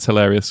right now. That's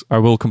hilarious. I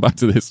will come back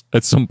to this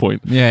at some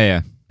point.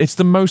 Yeah. It's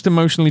the most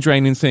emotionally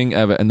draining thing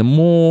ever. And the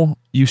more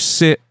you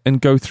sit and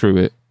go through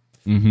it,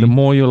 the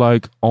more you're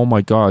like, oh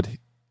my God.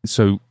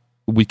 So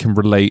we can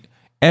relate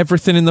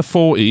everything in the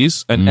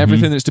 40s and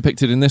everything that's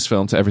depicted in this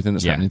film to everything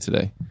that's happening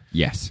today.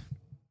 Yes.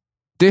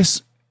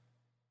 This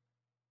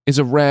is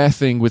a rare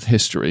thing with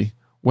history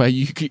where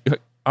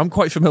I'm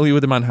quite familiar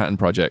with the Manhattan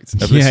Project.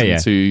 I've listened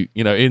to,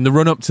 in the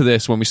run up to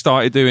this, when we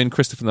started doing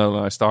Christopher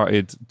Nolan, I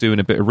started doing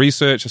a bit of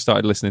research. I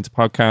started listening to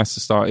podcasts.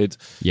 I started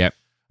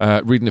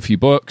reading a few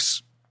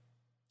books.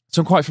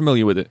 So I'm quite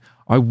familiar with it.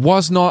 I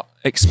was not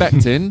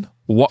expecting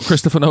what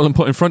Christopher Nolan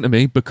put in front of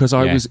me because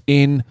I was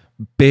in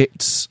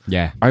bits.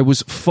 Yeah. I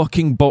was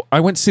fucking... I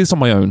went to see this on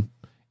my own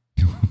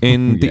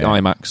in the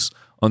IMAX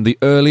on the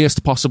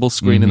earliest possible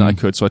screening that I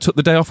could. So I took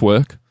the day off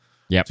work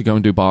to go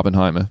and do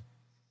Barbenheimer.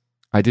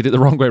 I did it the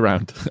wrong way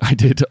round. I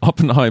did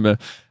Oppenheimer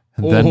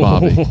and then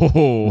Barbie.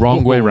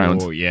 Wrong way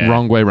round. Yeah.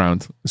 Wrong way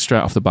round. Straight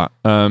off the bat.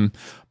 But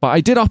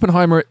I did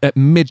Oppenheimer at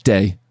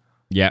midday.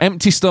 Yeah.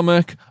 Empty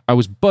stomach. I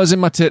was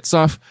buzzing my tits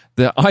off.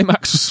 The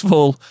IMAX was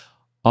full.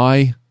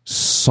 I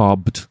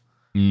sobbed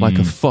like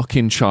a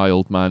fucking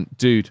child, man.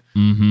 Dude,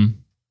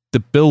 the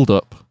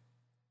build-up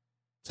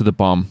to the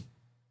bomb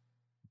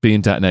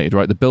being detonated,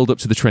 right? The build-up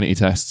to the Trinity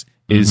tests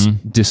is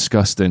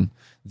disgusting.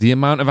 The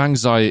amount of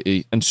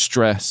anxiety and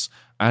stress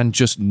and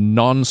just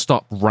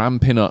non-stop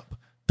ramping up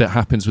that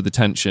happens with the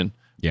tension,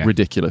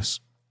 ridiculous.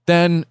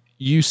 Then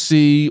you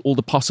see all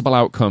the possible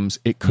outcomes.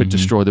 It could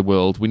destroy the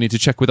world. We need to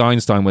check with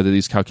Einstein whether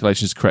these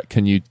calculations are correct.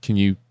 Can you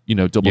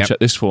double check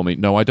this for me?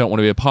 No, I don't want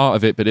to be a part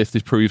of it, but if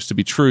this proves to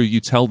be true, you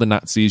tell the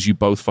Nazis you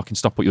both fucking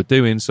stop what you're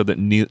doing so that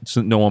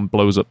no one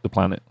blows up the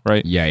planet,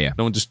 right? Yeah.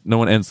 No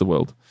one ends the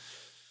world.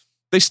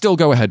 They still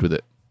go ahead with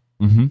it.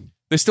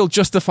 They still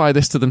justify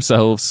this to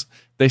themselves.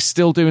 They're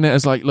still doing it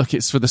as like, look,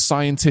 it's for the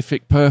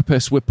scientific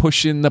purpose. We're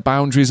pushing the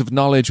boundaries of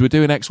knowledge. We're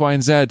doing X, Y,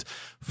 and Z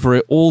for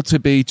it all to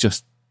be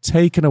just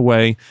taken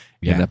away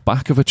in the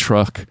back of a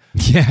truck.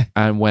 Yeah.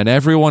 And when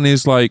everyone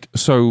is like,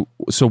 so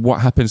what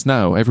happens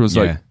now? Everyone's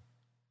like,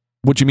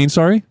 what do you mean,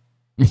 sorry?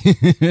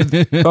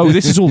 Oh,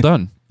 this is all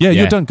done. Yeah,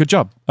 you're done. Good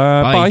job.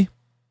 Bye.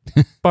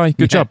 Bye.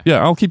 Good job.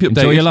 Yeah, I'll keep you updated.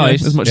 Enjoy your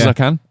lives. As much as I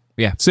can.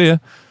 Yeah. See ya.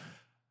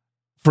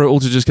 For it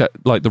all to just get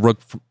like the rug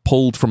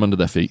pulled from under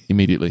their feet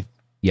immediately.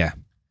 Yeah.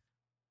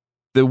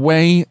 The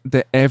way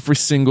that every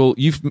single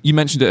you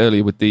mentioned it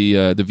earlier with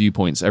the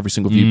viewpoints. Every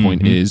single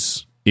viewpoint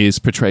is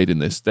portrayed in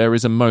this. There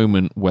is a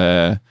moment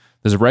where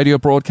there's a radio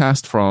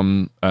broadcast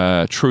from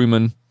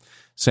Truman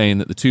saying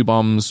that the 2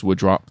 bombs were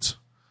dropped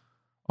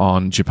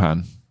on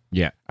Japan.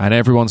 Yeah. And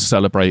everyone's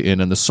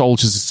celebrating and the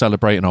soldiers are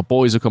celebrating. Our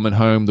boys are coming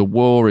home. The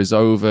war is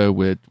over.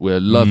 We're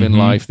loving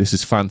life. This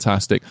is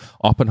fantastic.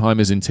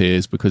 Oppenheimer's in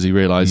tears because he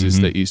realizes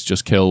that he's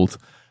just killed.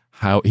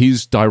 How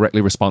he's directly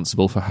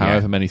responsible for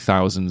however many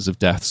thousands of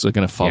deaths are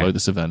going to follow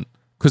this event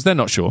because they're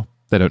not sure.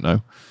 They don't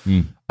know.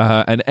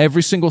 And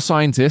every single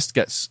scientist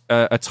gets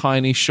a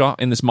tiny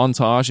shot in this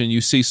montage and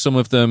you see some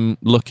of them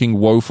looking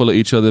woeful at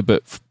each other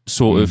but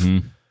sort of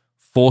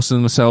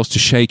forcing themselves to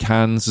shake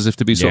hands as if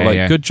to be sort of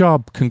like, good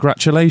job,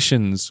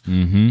 congratulations,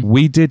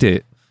 we did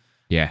it.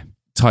 Yeah.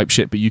 Type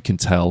shit, but you can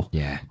tell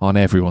on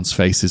everyone's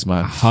faces,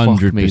 man. 100%.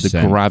 Fuck me,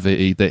 the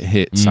gravity that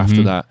hits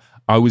after that.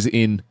 I was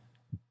in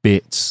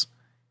bits.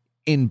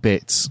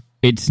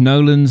 It's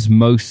Nolan's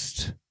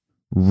most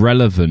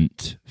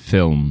relevant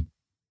film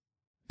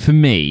for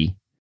me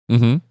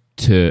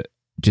to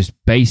just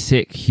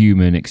basic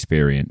human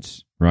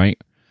experience, right?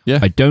 Yeah.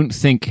 I don't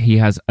think he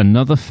has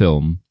another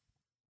film,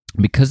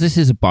 because this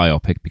is a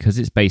biopic, because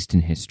it's based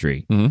in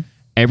history,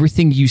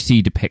 everything you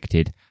see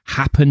depicted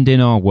happened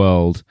in our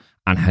world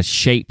and has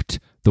shaped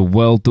the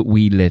world that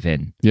we live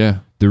in. Yeah.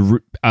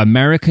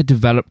 America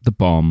developed the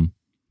bomb.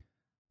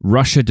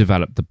 Russia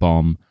developed the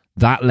bomb.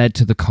 That led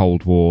to the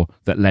Cold War,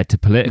 that led to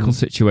political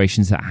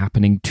situations that are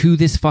happening to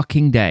this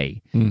fucking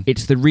day.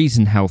 It's the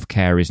reason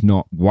healthcare is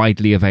not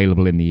widely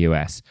available in the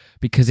US,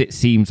 because it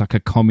seems like a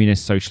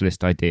communist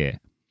socialist idea.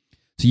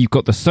 So you've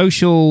got the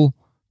social,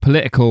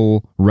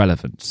 political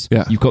relevance.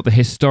 Yeah. You've got the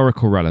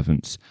historical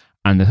relevance.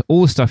 And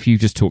all the stuff you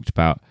just talked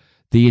about,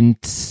 the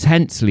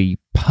intensely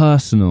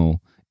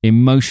personal,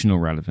 emotional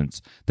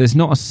relevance. There's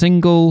not a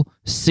single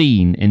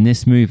scene in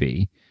this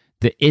movie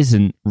that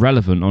isn't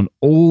relevant on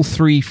all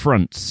 3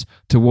 fronts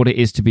to what it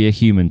is to be a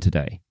human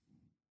today.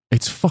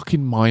 It's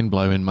fucking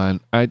mind-blowing,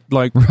 man.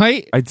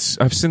 Right?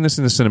 I've seen this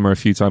in the cinema a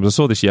few times. I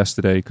saw this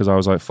yesterday because I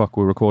was like, fuck,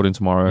 we're recording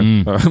tomorrow.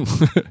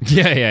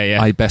 Yeah.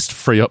 I best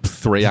free up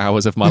 3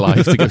 hours of my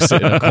life to go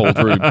sit in a cold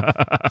room.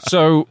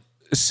 So,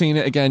 seen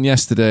it again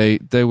yesterday.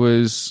 There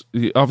was...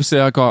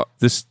 Obviously, I got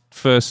this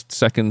first,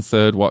 second,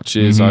 third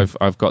watches.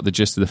 I've got the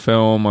gist of the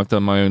film. I've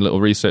done my own little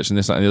research and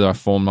this, that, and the other. I've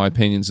formed my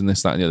opinions and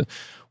this, that, and the other.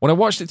 When I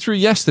watched it through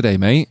yesterday,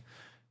 mate,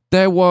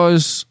 there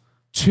was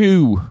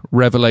 2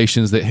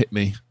 revelations that hit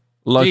me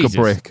like a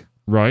brick.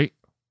 Right.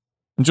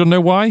 And do you know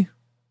why?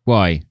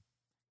 Why?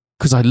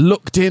 Because I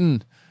looked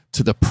in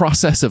to the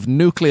process of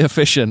nuclear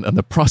fission and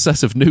the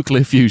process of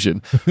nuclear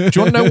fusion. Do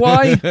you want to know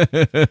why?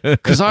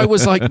 Because I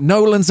was like,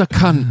 Nolan's a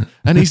cunt,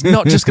 and he's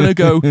not just going to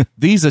go,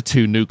 these are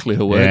two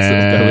nuclear words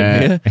that go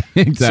in here.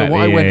 Exactly, so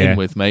what I went in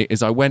with, mate,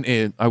 is I went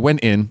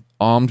in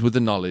armed with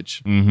the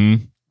knowledge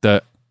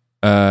that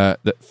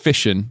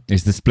fission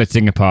is the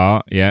splitting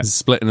apart, is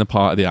splitting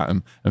apart of the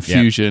atom, and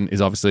fusion is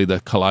obviously the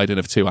colliding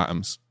of two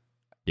atoms.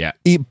 Yeah.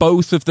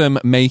 Both of them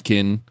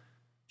making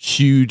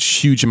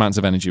huge amounts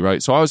of energy,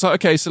 right? So I was like,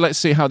 okay, so let's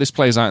see how this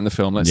plays out in the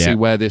film. Let's see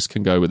where this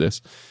can go with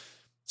this.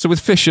 So with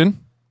fission,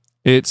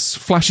 it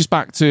flashes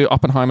back to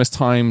Oppenheimer's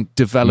time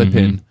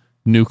developing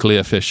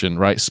nuclear fission,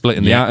 right?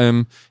 Splitting the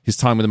atom, his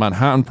time with the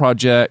Manhattan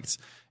Project.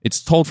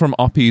 It's told from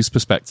Oppie's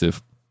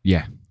perspective.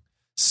 Yeah.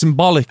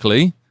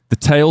 Symbolically, the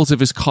tales of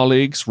his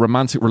colleagues,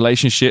 romantic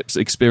relationships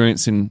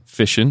experiencing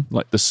fission,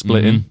 like the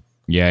splitting.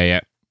 Yeah.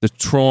 The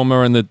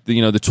trauma and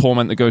the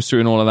torment that goes through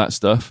and all of that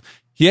stuff.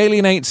 He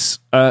alienates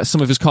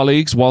some of his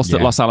colleagues whilst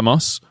at Los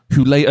Alamos,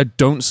 who later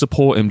don't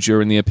support him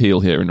during the appeal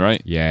hearing,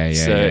 right? Yeah.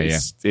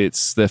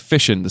 It's the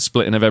fission, the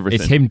splitting of everything.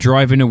 It's him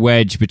driving a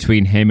wedge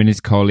between him and his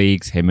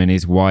colleagues, him and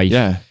his wife.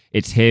 Yeah.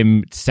 It's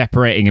him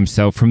separating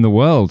himself from the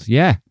world.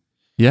 Yeah.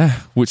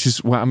 Yeah, which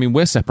is, well, I mean,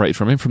 we're separated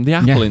from him from the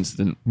Apple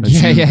incident.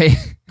 Yeah.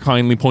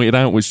 Kindly pointed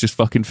out, which just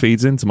fucking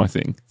feeds into my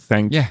thing.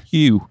 Thank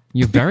you.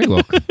 You're very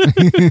welcome.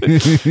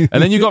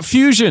 And then you got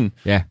fusion.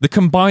 Yeah. The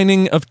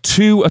combining of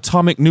two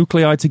atomic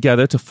nuclei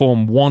together to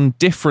form one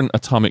different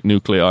atomic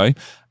nuclei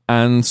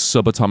and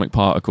subatomic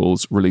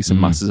particles releasing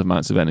massive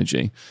amounts of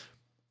energy.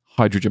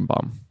 Hydrogen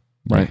bomb,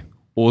 right? Yeah.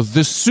 Or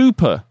the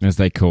super. As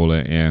they call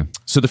it, yeah.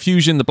 So the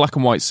fusion, the black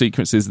and white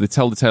sequences, they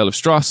tell the tale of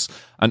Strauss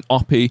and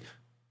Oppie,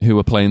 who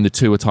were playing the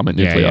two atomic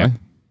nuclei. Yeah.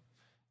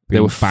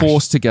 They were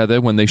forced together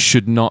when they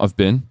should not have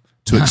been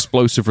to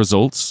explosive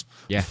results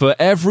for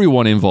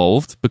everyone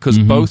involved, because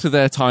both of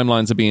their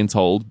timelines are being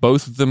told.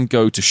 Both of them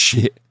go to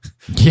shit.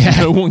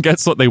 Yeah. No one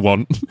gets what they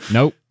want.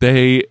 Nope.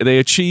 They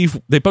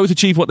both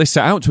achieve what they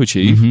set out to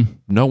achieve.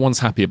 No one's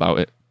happy about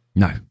it.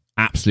 No.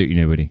 Absolutely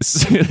nobody.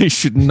 They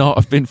should not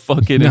have been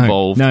fucking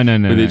involved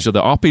with each other.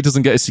 Oppie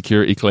doesn't get a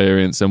security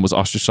clearance and was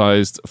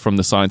ostracized from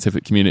the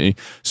scientific community.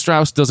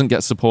 Strauss doesn't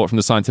get support from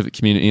the scientific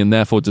community and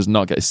therefore does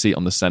not get a seat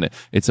on the Senate.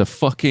 It's a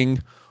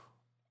fucking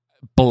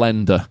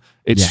blender.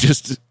 It's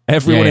just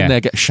everyone in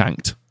there gets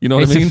shanked. You know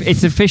what I mean?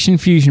 It's a fission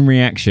fusion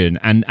reaction,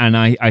 and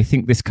I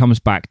think this comes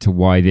back to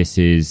why this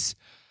is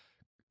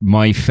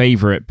my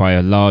favorite by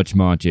a large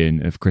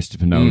margin of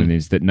Christopher Nolan,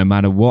 is that no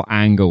matter what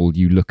angle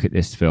you look at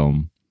this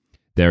film,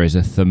 there is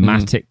a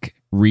thematic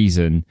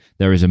reason.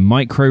 There is a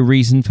micro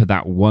reason for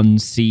that one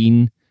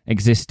scene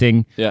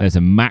existing. Yeah. There's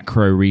a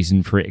macro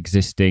reason for it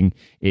existing.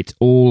 It's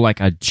all like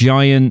a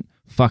giant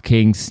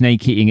fucking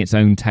snake eating its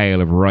own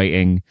tail of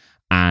writing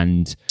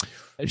and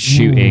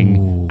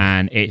shooting.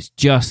 And it's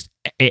just,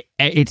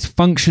 it's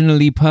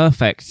functionally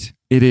perfect.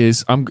 It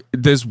is.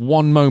 There's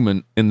one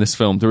moment in this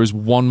film. There is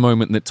one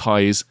moment that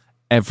ties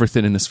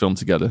everything in this film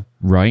together.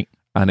 Right.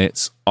 And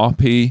it's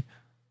Oppie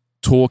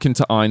talking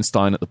to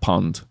Einstein at the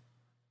pond.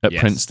 At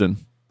Princeton.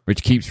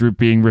 Which keeps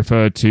being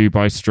referred to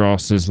by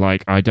Strauss as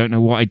like, I don't know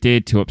what I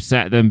did to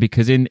upset them,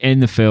 because in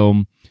the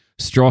film,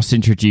 Strauss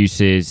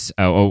introduces,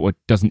 or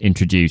doesn't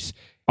introduce,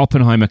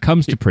 Oppenheimer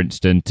comes to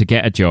Princeton to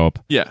get a job.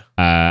 Yeah.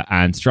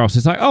 And Strauss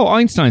is like, oh,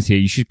 Einstein's here,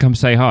 you should come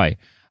say hi.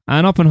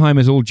 And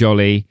Oppenheimer's all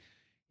jolly.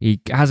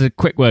 He has a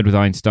quick word with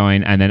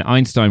Einstein, and then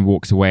Einstein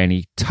walks away and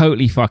he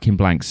totally fucking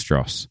blanks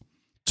Strauss.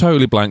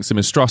 Totally blanks him,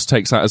 and Strauss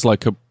takes that as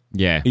like a...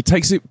 Yeah. He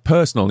takes it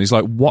personal. He's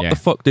like, what the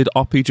fuck did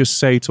Oppie just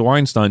say to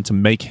Einstein to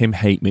make him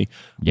hate me?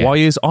 Yeah. Why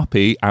is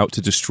Oppie out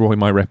to destroy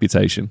my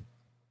reputation?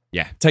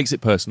 Yeah. Takes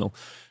it personal.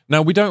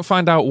 Now, we don't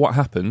find out what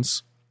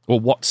happens or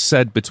what's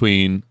said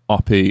between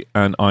Oppie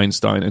and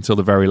Einstein until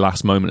the very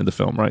last moment of the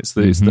film, right?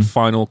 So it's the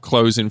final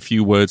closing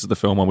few words of the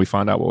film when we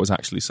find out what was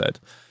actually said.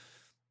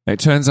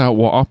 It turns out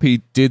what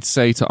Oppie did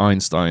say to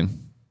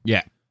Einstein.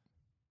 Yeah.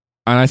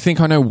 And I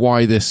think I know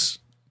why this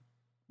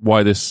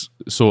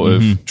sort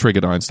of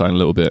triggered Einstein a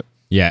little bit.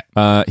 Yeah.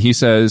 He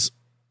says,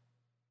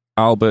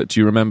 Albert, do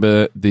you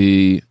remember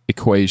the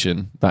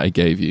equation that I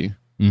gave you?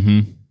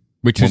 Mm-hmm.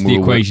 Which was the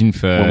equation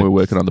for... When we were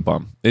working on the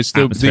bomb. It's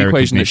the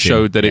equation that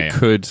showed that it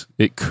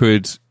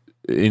could,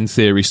 in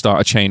theory,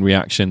 start a chain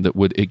reaction that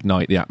would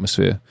ignite the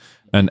atmosphere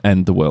and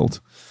end the world.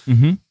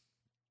 Mm-hmm.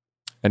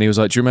 And he was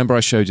like, do you remember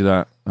I showed you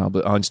that?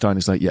 Albert Einstein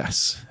is like,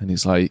 yes. And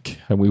he's like,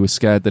 and we were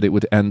scared that it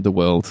would end the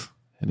world.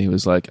 And he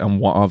was like, and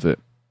what of it?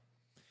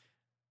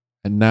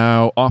 And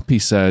now Oppie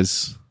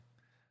says,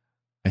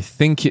 I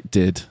think it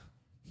did,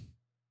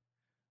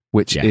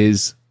 which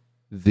is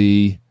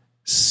the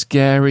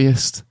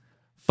scariest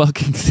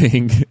fucking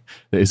thing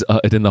that is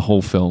uttered in the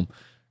whole film.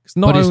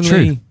 But it's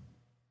true.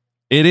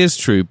 It is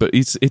true, but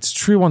it's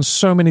true on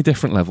so many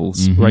different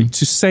levels, right?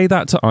 To say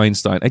that to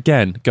Einstein,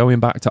 again,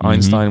 going back to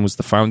Einstein was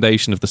the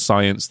foundation of the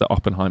science that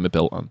Oppenheimer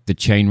built on. The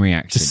chain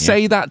reaction. To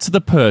say that to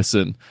the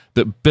person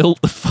that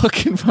built the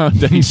fucking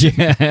foundation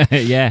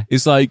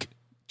is like,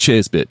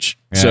 cheers, bitch.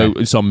 Yeah. So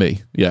it's on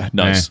me. Yeah,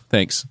 nice. Yeah.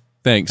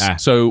 Thanks.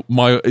 So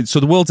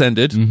the world's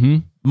ended.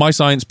 my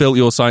science built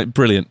your science.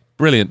 Brilliant.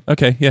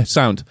 Okay, yeah,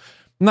 sound.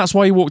 And that's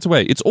why he walked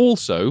away. It's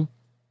also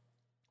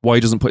why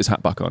he doesn't put his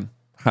hat back on.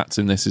 Hats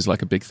in this is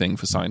like a big thing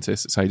for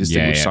scientists. It's how you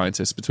distinguish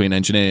scientists between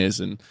engineers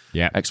and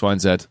X, Y,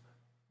 and Z.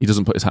 He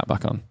doesn't put his hat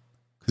back on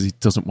because he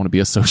doesn't want to be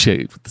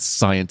associated with the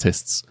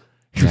scientists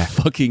who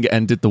fucking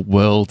ended the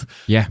world.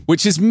 Yeah.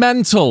 Which is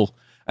mental.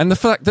 And the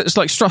fact that it's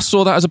like Strass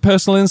saw that as a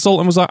personal insult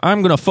and was like,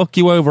 I'm going to fuck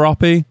you over,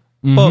 Oppie.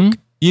 Fuck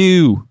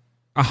you.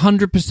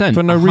 100%.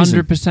 For no reason.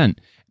 100%.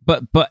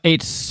 But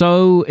it's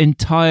so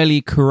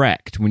entirely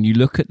correct when you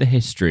look at the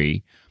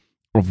history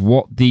of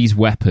what these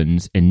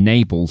weapons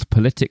enabled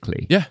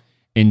politically. Yeah.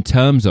 In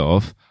terms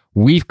of,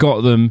 we've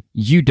got them,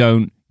 you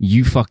don't,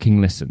 you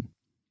fucking listen.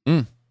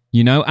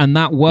 You know, and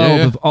that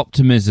world of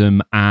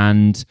optimism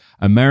and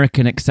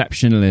American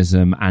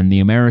exceptionalism and the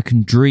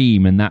American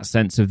dream and that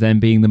sense of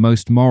them being the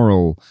most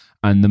moral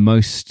and the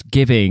most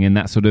giving and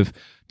that sort of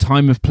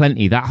time of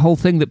plenty, that whole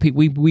thing that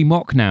we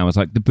mock now as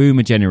like the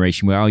boomer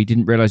generation where, you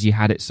didn't realize you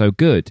had it so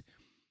good,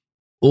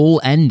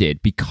 all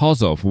ended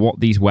because of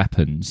what these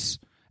weapons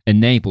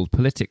enabled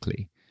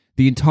politically.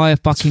 The entire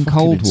fucking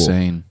Cold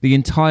War, the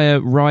entire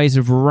rise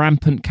of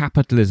rampant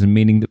capitalism,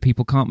 meaning that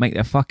people can't make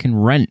their fucking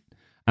rent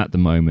at the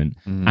moment,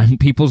 and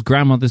people's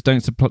grandmothers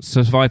don't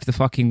survive the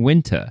fucking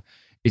winter,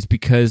 is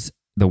because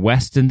the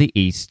West and the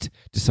East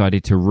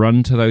decided to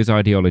run to those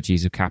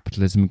ideologies of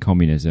capitalism and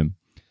communism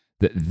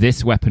that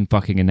this weapon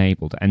fucking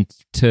enabled. And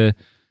to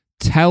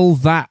tell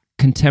that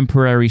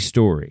contemporary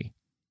story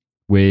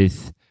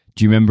with,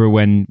 do you remember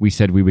when we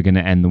said we were going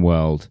to end the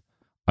world?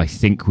 I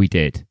think we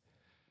did.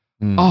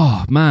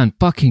 Oh, man,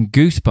 fucking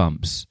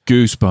goosebumps.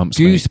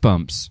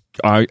 Goosebumps.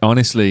 I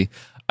honestly,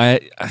 I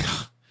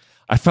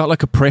felt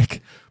like a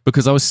prick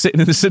because I was sitting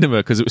in the cinema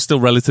because it was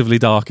still relatively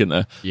dark in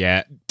there.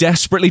 Yeah.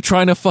 Desperately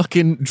trying to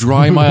fucking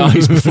dry my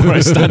eyes before I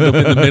stand up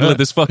in the middle of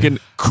this fucking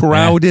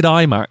crowded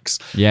IMAX.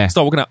 Yeah.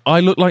 Start walking out. I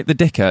looked like the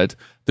dickhead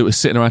that was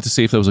sitting around to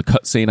see if there was a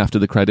cutscene after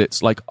the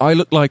credits. Like, I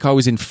looked like I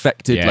was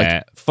infected,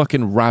 like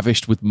fucking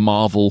ravished with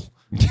Marvel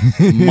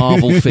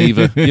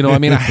fever. You know what I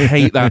mean? I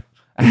hate that.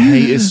 I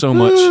hate it so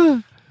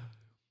much.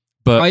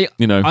 But,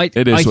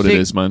 it is what it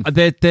is, man.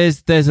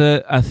 There's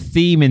a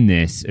theme in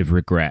this of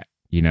regret,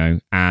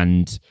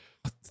 and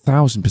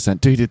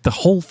 1,000%. Dude, the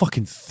whole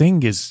fucking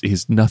thing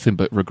is nothing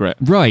but regret.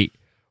 Right.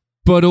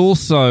 But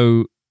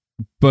also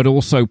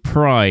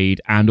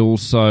pride, and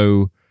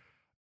also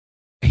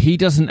he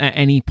doesn't at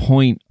any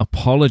point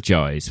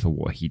apologize for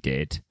what he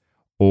did,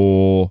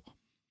 or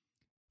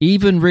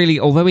even really,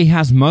 although he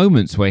has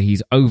moments where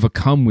he's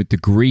overcome with the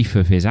grief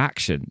of his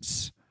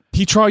actions.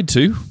 He tried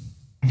to.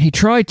 He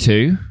tried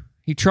to.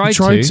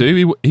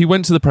 He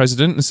went to the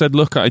president and said,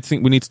 "Look, I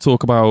think we need to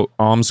talk about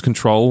arms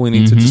control. We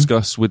need to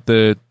discuss with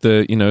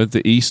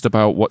the East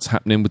about what's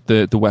happening with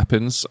the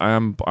weapons.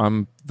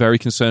 I'm very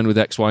concerned with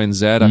X, Y, and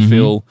Z. I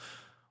feel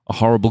a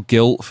horrible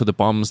guilt for the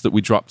bombs that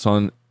we dropped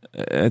on."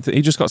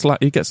 He just gets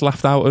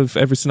laughed out of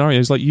every scenario.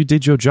 He's like, "You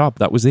did your job.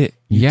 That was it.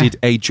 You did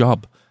a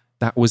job.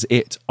 That was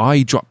it.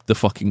 I dropped the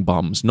fucking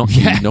bombs, not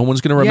you. No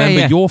one's going to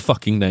remember your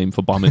fucking name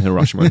for bombing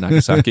Hiroshima and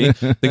Nagasaki.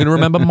 They're going to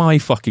remember my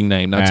fucking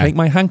name. Now take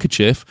my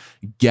handkerchief,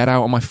 get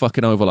out of my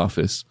fucking Oval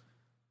Office."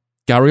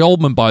 Gary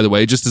Oldman, by the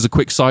way, just as a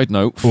quick side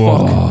note,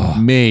 fuck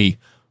me.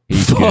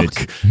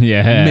 Fuck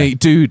me.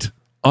 Dude,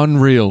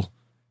 unreal.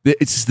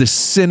 It's the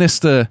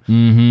sinister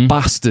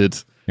bastard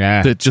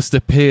that just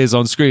appears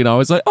on screen. I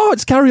was like, oh,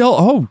 it's Gary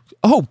Oldman.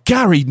 Oh,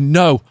 Gary,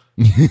 no.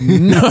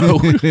 No.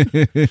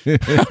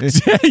 How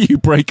dare you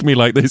break me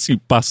like this, you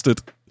bastard.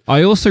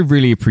 I also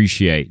really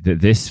appreciate that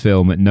this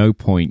film at no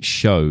point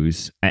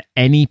shows at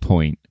any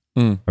point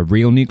a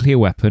real nuclear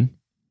weapon,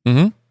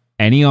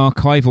 any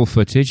archival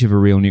footage of a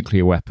real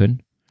nuclear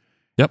weapon,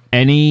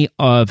 any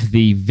of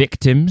the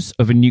victims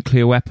of a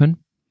nuclear weapon.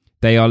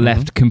 They are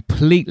left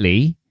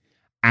completely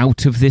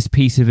out of this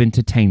piece of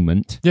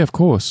entertainment. Yeah, of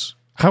course.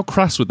 How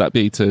crass would that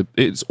be?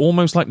 It's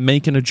almost like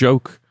making a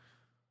joke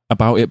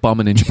about it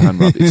bombing in Japan,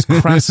 Rob. It's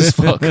crass as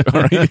fuck, all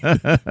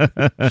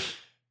right?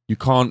 You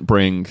can't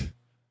bring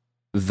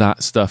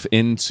that stuff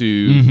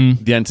into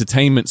the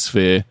entertainment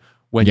sphere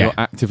when you're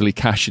actively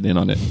cashing in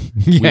on it.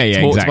 We've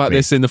talked about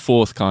this in The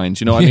Fourth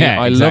Kind. You know what I mean?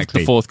 I loved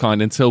The Fourth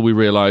Kind until we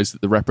realized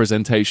that the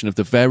representation of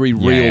the very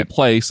real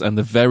place and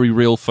the very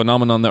real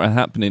phenomenon that are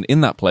happening in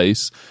that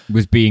place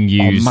was being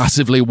used,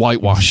 massively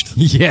whitewashed.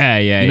 You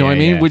know what I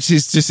mean? Which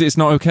is just, it's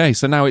not okay.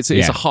 So now it's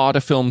a harder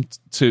film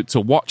to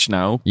watch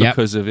now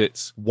because of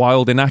its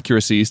wild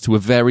inaccuracies to a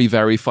very,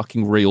 very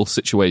fucking real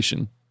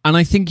situation. And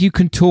I think you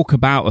can talk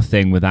about a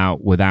thing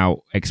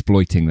without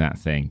exploiting that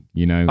thing,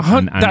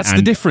 that's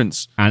the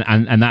difference.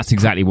 And that's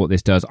exactly what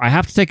this does. I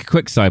have to take a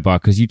quick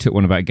sidebar because you took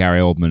one about Gary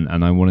Oldman,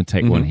 and I want to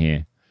take one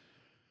here.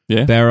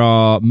 Yeah. There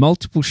are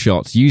multiple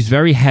shots used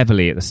very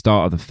heavily at the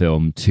start of the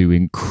film to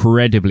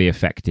incredibly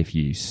effective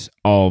use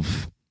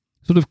of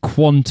sort of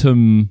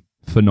quantum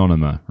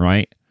phenomena,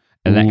 right?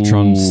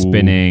 Electrons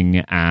spinning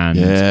and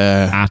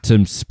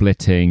atoms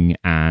splitting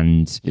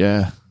and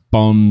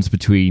bonds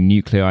between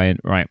nuclei and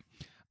right.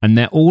 And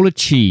they're all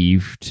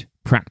achieved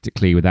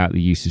practically without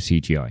the use of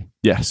CGI.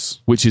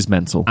 Yes, which is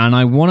mental. And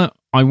I want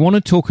I want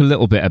to talk a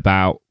little bit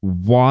about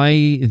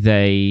why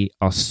they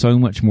are so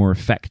much more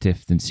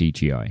effective than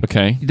CGI.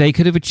 Okay. They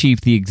could have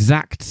achieved the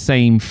exact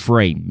same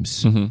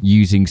frames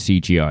using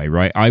CGI,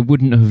 right? I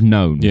wouldn't have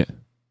known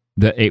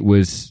that it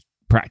was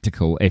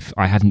practical if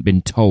I hadn't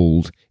been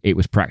told it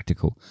was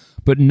practical.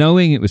 But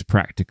knowing it was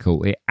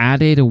practical, it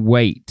added a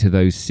weight to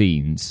those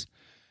scenes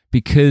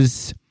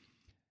because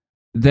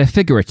they're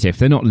figurative.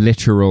 They're not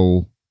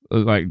literal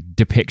like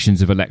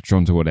depictions of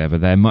electrons or whatever.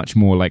 They're much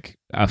more like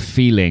a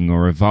feeling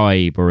or a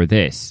vibe or a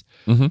this.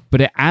 But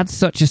it adds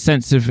such a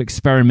sense of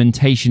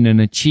experimentation and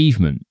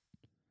achievement.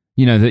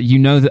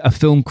 That a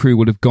film crew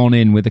would have gone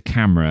in with a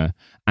camera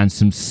and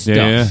some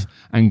stuff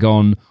and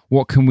gone,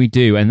 what can we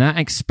do? And that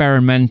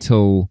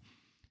experimental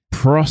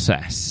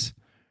process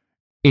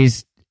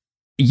is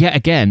yet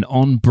again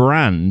on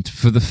brand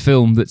for the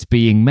film that's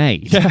being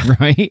made,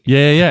 right?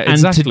 Yeah,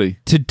 exactly.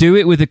 And to do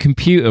it with a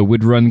computer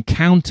would run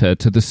counter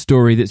to the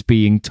story that's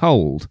being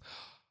told.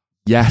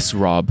 Yes,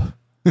 Rob.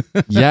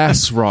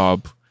 Yes,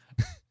 Rob.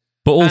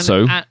 But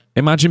also,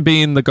 imagine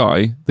being the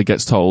guy that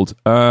gets told,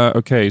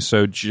 okay,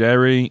 so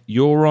Jerry,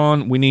 you're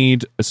on, we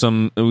need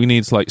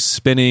like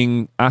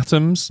spinning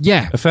atoms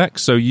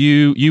effects. So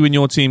you and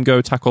your team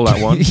go tackle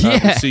that one.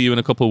 We'll see you in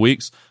a couple of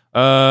weeks.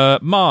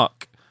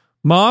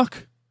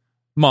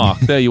 Mark,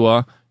 there you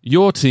are.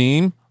 Your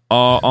team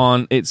are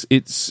on.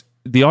 It's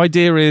the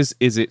idea is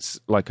it's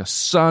like a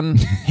sun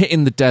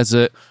hitting the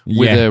desert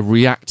with a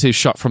reactive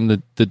shot from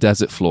the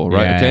desert floor,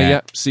 right? Okay,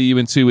 yep. See you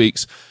in 2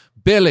 weeks.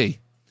 Billy,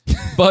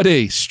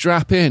 buddy,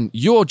 strap in.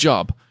 Your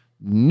job: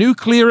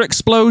 nuclear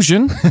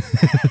explosion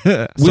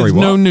with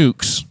no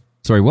nukes.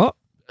 Sorry, what?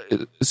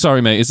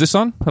 Sorry, mate. Is this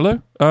on?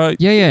 Hello?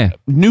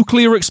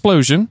 Nuclear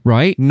explosion.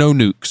 Right. No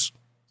nukes.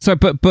 So,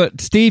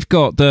 but Steve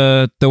got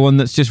the one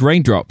that's just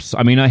raindrops.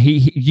 I mean,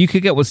 you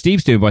could get what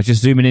Steve's doing by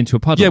just zooming into a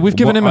puddle. Yeah, we've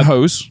given him a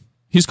hose.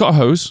 He's got a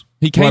hose.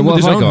 He came with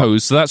his own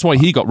hose, so that's why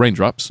he got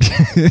raindrops.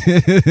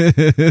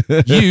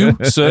 You,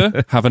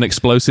 sir, have an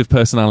explosive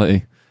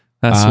personality.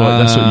 That's what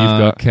you've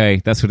got.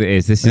 Okay, that's what it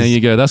is. There you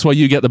go. That's why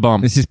you get the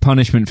bomb. This is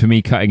punishment for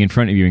me cutting in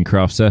front of you in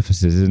craft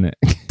surfaces, isn't it?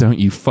 Don't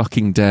you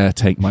fucking dare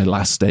take my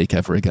last steak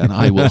ever again.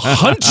 I will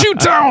hunt you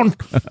down.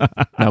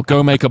 Now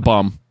go make a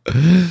bomb.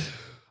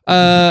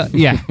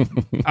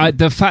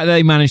 The fact that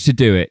they managed to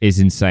do it is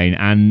insane,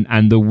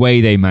 and the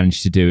way they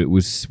managed to do it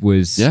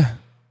was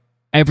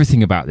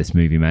everything about this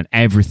movie, man.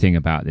 Everything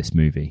about this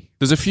movie.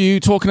 There's a few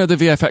talking of the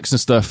VFX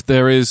and stuff.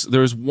 There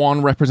is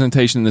one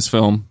representation in this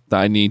film that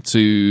I need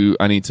to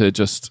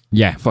just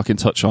fucking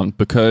touch on,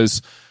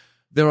 because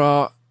there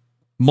are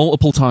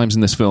multiple times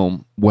in this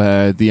film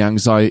where the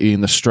anxiety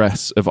and the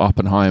stress of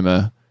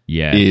Oppenheimer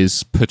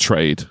is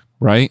portrayed,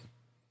 right?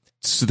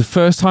 So the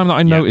first time that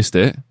I noticed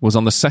it was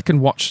on the second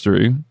watch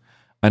through,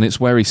 and it's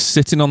where he's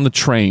sitting on the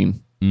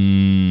train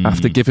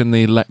after giving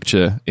the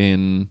lecture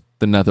in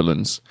the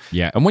Netherlands.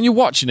 Yeah. And when you're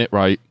watching it,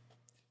 right,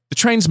 the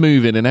train's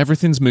moving and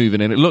everything's moving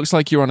and it looks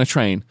like you're on a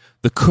train.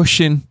 The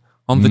cushion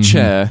on the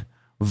chair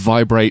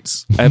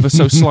vibrates ever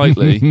so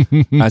slightly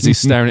as he's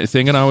staring at the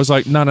thing. And I was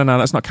like, no,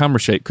 that's not camera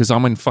shake, because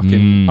I'm in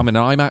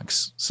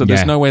IMAX. So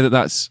there's no way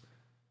that's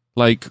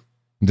like...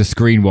 The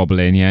screen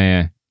wobbling,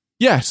 Yeah,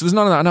 so there's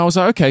none of that. And I was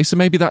like, okay, so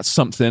maybe that's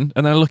something.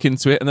 And then I look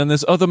into it, and then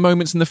there's other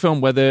moments in the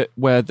film where they're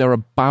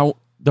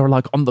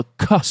like on the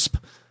cusp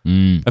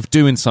of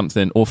doing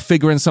something or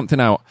figuring something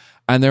out.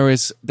 And there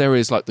is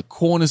like the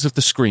corners of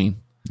the screen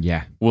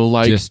will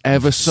like just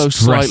ever so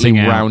slightly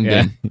round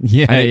in.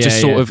 And it just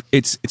sort of,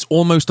 it's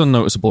almost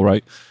unnoticeable,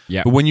 right?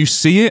 Yeah. But when you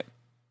see it,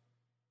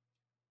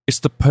 it's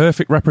the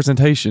perfect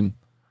representation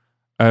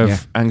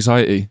of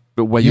anxiety,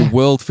 but where your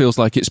world feels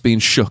like it's being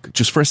shook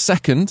just for a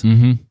second.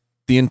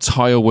 The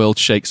entire world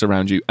shakes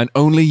around you, and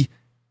only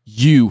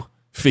you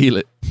feel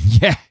it.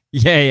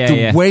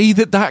 The way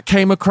that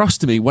came across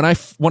to me when I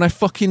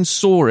fucking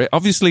saw it.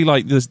 Obviously,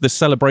 like the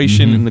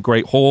celebration in the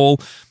Great Hall,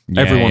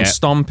 everyone's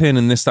stomping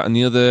and this, that, and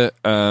the other.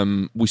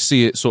 We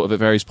see it sort of at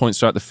various points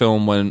throughout the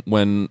film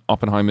when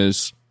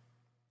Oppenheimer's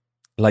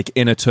like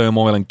inner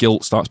turmoil and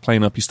guilt starts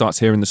playing up. He starts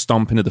hearing the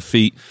stomping of the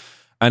feet,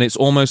 and it's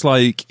almost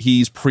like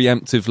he's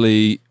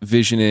preemptively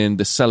visioning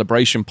the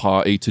celebration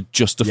party to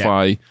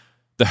justify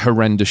the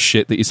horrendous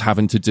shit that he's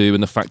having to do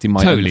and the fact he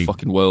might end the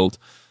fucking world.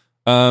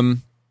 But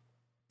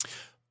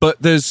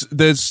there's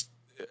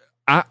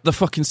at the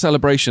fucking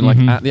celebration, like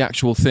at the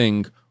actual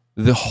thing,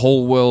 the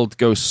whole world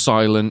goes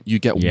silent. You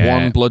get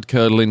one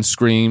blood-curdling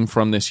scream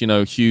from this,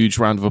 huge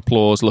round of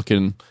applause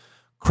looking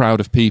crowd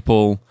of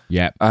people.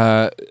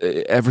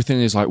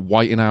 Everything is like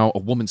whiting out. A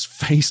woman's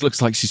face looks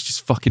like she's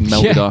just fucking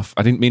melted off.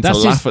 I didn't mean to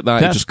laugh at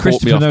that. It just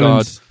caught me off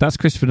guard. That's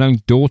Christopher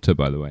Nolan's daughter,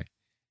 by the way.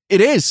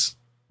 It is.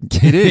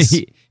 It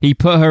is. He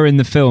put her in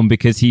the film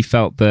because he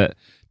felt that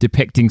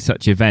depicting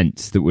such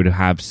events that would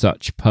have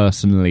such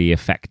personally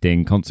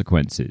affecting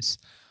consequences,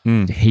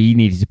 he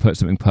needed to put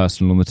something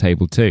personal on the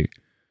table too.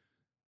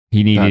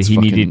 He needed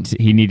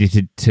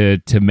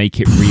to make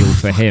it real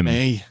for him.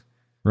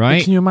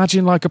 Right? Can you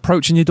imagine like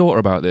approaching your daughter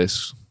about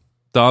this?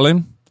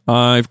 Darling,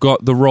 I've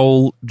got the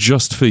role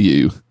just for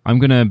you. I'm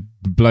going to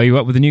blow you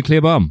up with a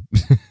nuclear bomb.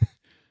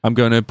 I'm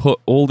going to put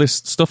all this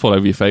stuff all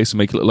over your face and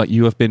make it look like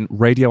you have been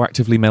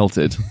radioactively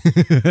melted.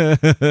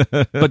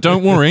 But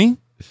don't worry,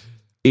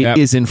 it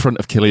is in front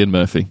of Cillian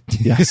Murphy.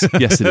 Yes,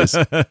 yes, it is.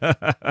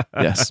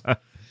 Yes.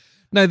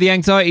 No, the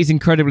anxiety is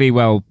incredibly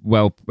well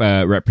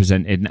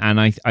represented, and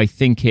I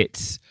think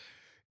it's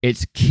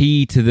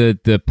key to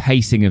the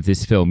pacing of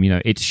this film. You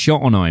know, it's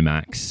shot on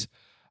IMAX,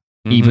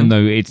 even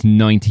though it's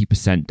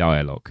 90%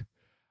 dialogue,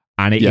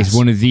 and it is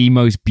one of the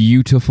most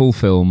beautiful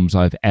films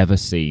I've ever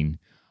seen.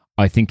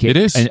 I think it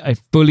is. It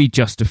fully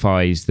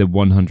justifies the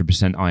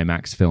 100%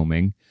 IMAX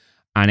filming,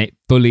 and it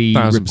fully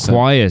 1,000%.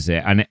 Requires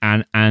it.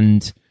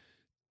 And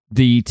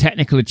the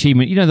technical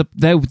achievement, you know,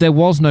 there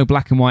was no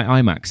black and white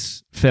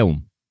IMAX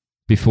film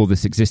before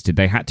this existed.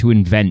 They had to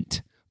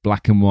invent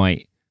black and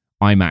white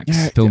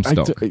IMAX film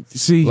stock.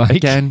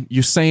 Again,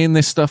 you're saying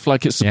this stuff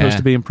like it's supposed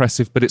to be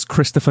impressive, but it's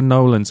Christopher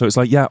Nolan, so it's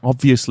like, yeah,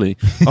 obviously.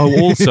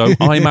 Oh, also,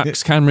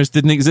 IMAX cameras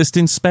didn't exist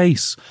in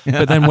space,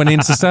 but then when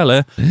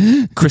Interstellar,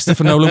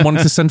 Christopher Nolan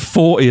wanted to send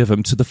 40 of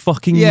them to the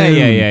fucking moon.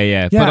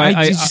 Yeah.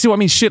 But you see what I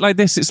mean? Shit like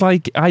this, it's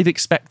like, I'd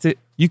expect it.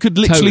 You could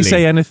literally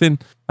say anything,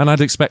 and I'd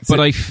expect it. But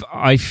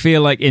I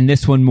feel like in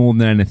this one, more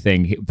than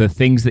anything, the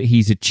things that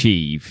he's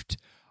achieved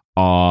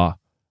are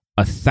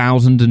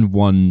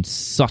 1,001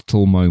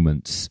 subtle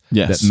moments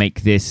that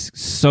make this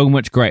so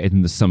much greater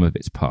than the sum of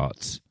its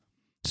parts.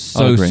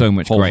 So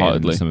much greater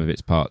than the sum of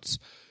its parts.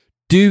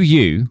 Do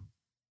you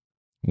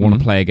want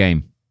to play a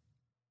game?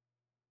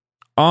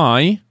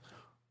 I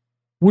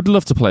would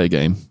love to play a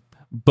game,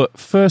 but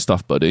first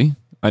off, buddy,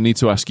 I need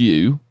to ask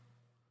you,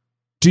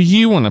 do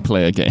you want to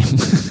play a game?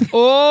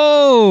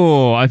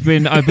 I've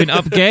been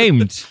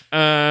up-gamed. It's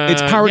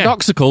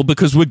paradoxical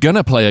because we're going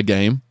to play a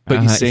game,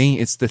 but you see,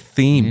 it's the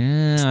theme.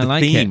 Yeah, it's the I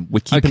like theme.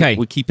 it.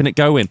 We're keeping it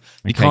going.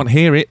 You can't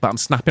hear it, but I'm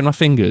snapping my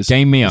fingers.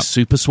 Game me up. It's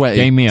super sweaty.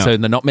 Game me up. So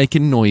they're not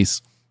making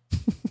noise.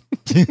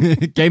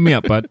 Game me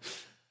up, bud.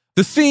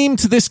 The theme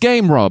to this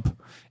game, Rob,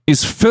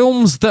 is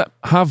films that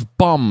have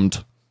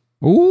bombed.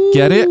 Ooh,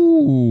 get it?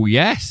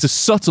 Yes. It's a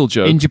subtle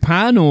joke. In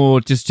Japan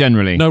or just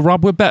generally? No,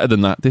 Rob, we're better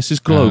than that. This is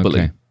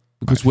globally.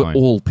 Because we're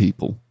all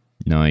people.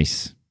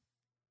 Nice.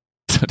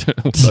 I don't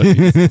know what that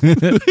means.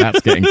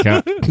 That's getting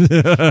cut.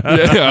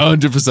 Yeah,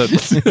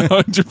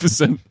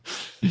 100%.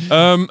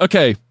 100%.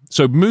 Okay,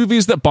 so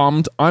movies that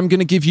bombed. I'm going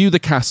to give you the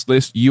cast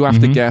list. You have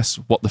to guess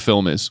what the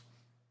film is.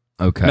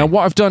 Okay. Now,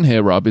 what I've done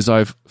here, Rob, is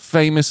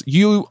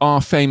you are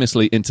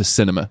famously into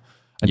cinema.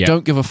 And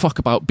don't give a fuck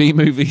about B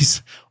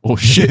movies or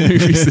shit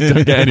movies that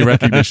don't get any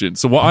recognition.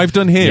 So what I've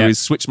done here is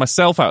switch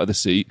myself out of the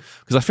seat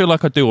because I feel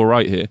like I do all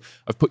right here.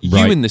 I've put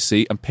you in the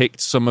seat and picked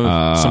some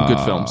good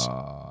films.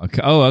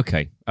 Okay. Oh,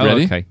 okay.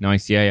 Ready? Okay.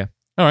 Nice. Yeah.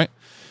 All right.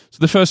 So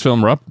the first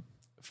film, Rob,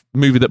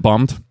 movie that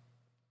bombed,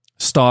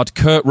 starred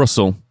Kurt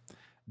Russell,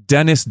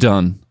 Dennis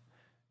Dunn,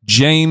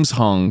 James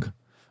Hong,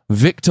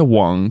 Victor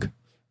Wong,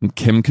 and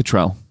Kim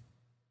Cattrall.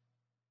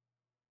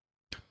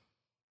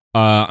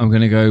 I'm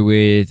going to go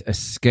with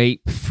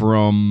Escape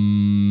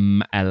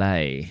from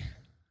LA.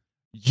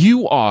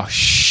 You are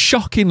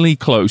shockingly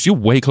close. You're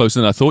way closer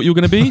than I thought you were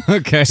going to be.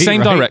 Okay.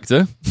 Same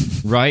director.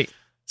 Right.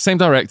 Same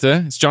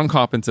director. It's John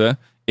Carpenter.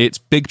 It's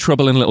Big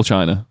Trouble in Little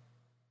China.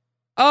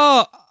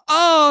 Oh.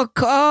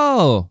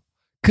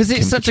 Because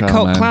it's such a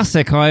cult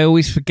classic, I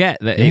always forget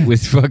that it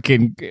was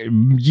fucking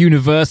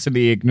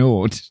universally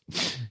ignored.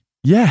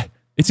 Yeah.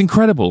 It's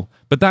incredible.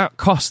 But that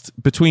cost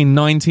between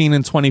 19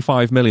 and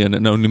 25 million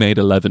and only made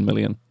 11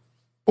 million.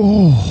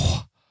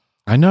 Oh.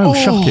 I know,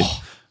 shocking.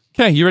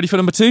 Okay, you ready for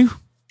number 2?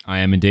 I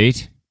am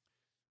indeed.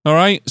 All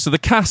right, so the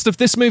cast of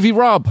this movie,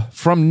 Rob,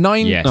 from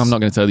Yes. No, I'm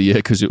not going to tell the year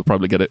because you'll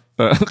probably get it.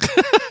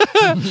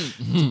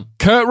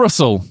 Kurt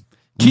Russell,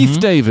 Keith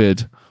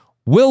David,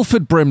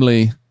 Wilford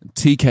Brimley,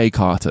 TK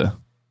Carter.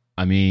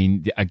 I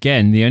mean,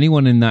 again, the only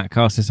one in that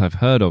cast list I've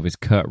heard of is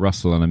Kurt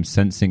Russell, and I'm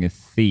sensing a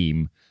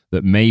theme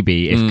that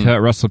maybe if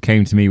Kurt Russell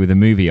came to me with a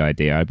movie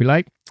idea, I'd be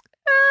like,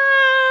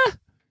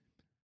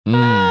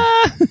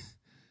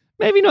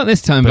 maybe not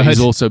this time. But he's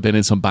also been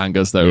in some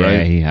bangers, though, right?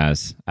 Yeah, he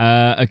has.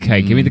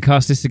 Okay, give me the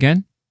cast list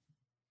again.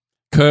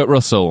 Kurt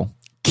Russell,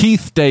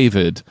 Keith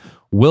David,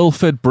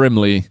 Wilford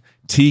Brimley,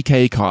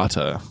 TK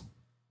Carter.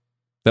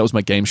 That was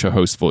my game show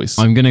host voice.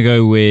 I'm going to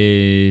go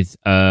with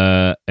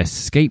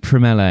Escape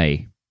from LA.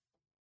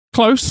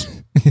 Close.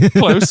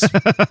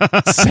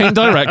 Same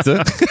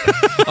director.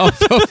 Oh,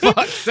 for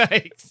fuck's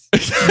sakes.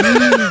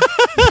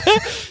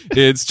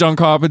 It's John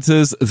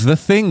Carpenter's The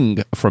Thing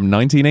from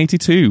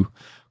 1982.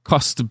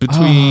 Cost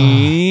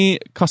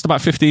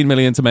about 15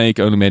 million to make,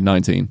 only made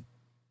 19.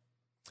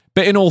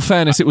 But in all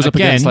fairness, it was up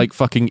against like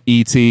fucking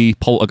E.T.,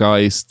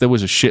 Poltergeist. There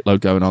was a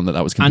shitload going on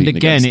that was competing And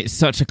again, against. It's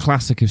such a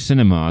classic of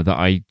cinema that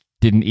I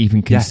didn't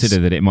even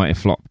consider that it might have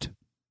flopped.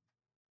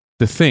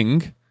 The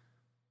Thing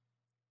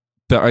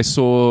that I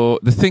saw,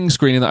 the Thing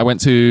screening that I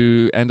went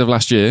to end of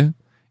last year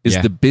is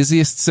the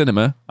busiest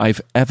cinema I've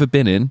ever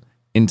been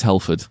in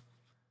Telford.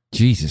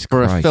 Jesus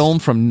For Christ. a film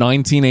from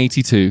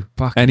 1982.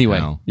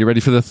 Anyway, you ready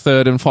for the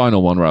third and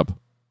final one, Rob?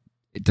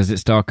 Does it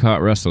star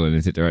Kurt Russell and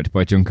is it directed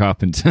by John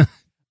Carpenter?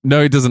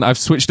 No, it doesn't. I've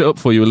switched it up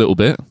for you a little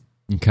bit.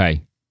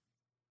 Okay.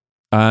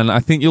 And I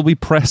think you'll be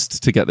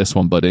pressed to get this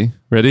one, buddy.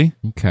 Ready?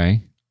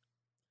 Okay.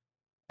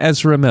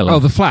 Ezra Miller. Oh,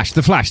 the Flash.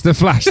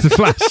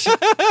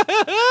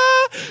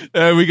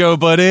 There we go,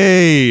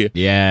 buddy.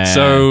 Yeah.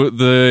 So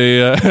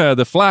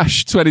the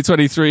Flash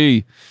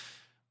 2023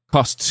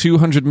 cost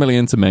 $200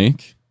 million to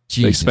make.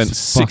 They spent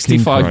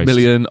 $65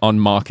 million on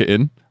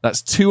marketing.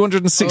 That's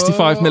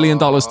 $265 million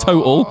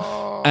total,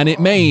 and it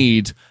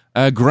made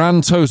a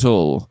grand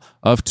total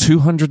of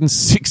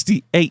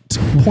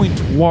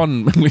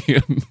 $268.1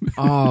 million.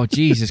 Oh,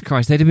 Jesus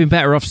Christ! They'd have been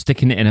better off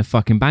sticking it in a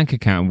fucking bank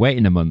account and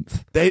waiting a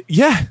month. They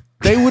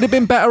would have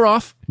been better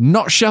off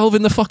not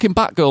shelving the fucking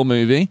Batgirl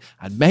movie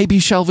and maybe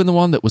shelving the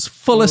one that was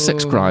full of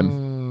sex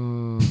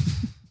crime.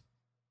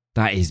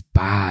 That is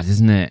bad,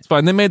 isn't it? It's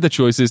fine. They made their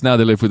choices. Now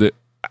they live with it.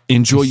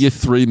 Enjoy your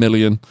 $3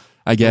 million,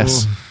 I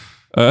guess.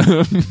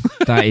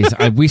 That is.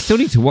 We still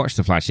need to watch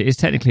The Flash. It is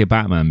technically a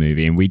Batman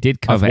movie, and we did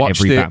cover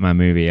every Batman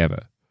movie ever.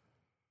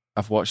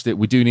 I've watched it.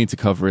 We do need to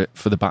cover it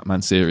for the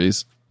Batman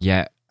series.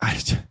 Yeah.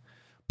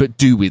 But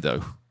do we,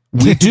 though?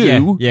 We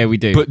do. Yeah, we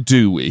do. But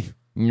do we?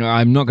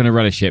 I'm not going to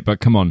relish it, but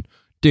come on.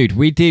 Dude,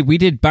 we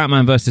did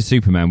Batman versus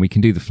Superman. We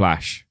can do The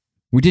Flash.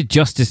 We did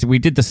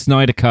the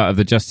Snyder cut of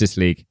the Justice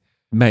League.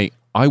 Mate,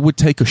 I would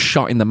take a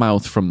shot in the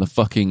mouth from the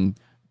fucking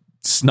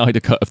Snyder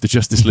cut of the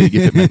Justice League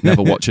if it meant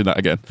never watching that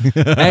again.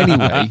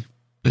 Anyway,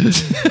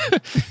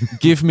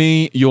 give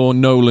me your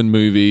Nolan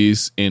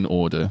movies in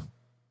order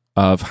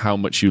of how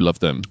much you love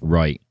them.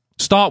 Right.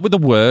 Start with the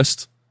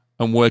worst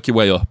and work your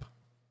way up.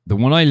 The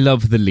one I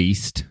love the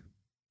least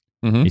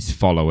is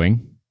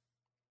Following.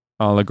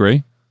 I'll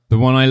agree. The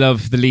one I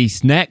love the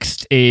least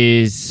next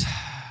is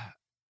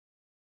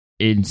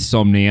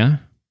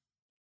Insomnia.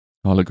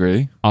 I'll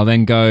agree. I'll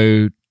then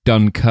go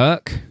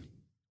Dunkirk.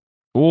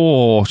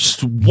 Oh,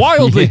 just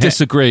wildly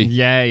disagree.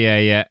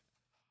 Yeah.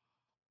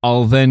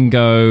 I'll then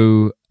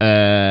go...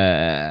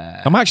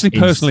 I'm actually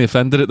personally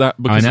offended at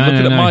that because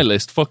looking at my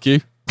list, fuck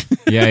you.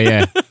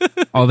 Yeah.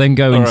 I'll then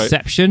go All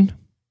Inception.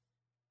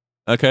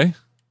 Right. Okay.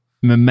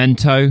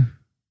 Memento.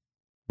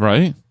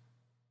 Right.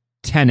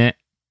 Tenet.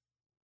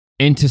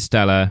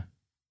 Interstellar.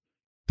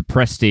 The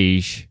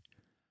Prestige.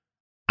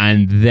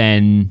 And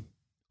then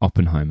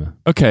Oppenheimer.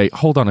 Okay,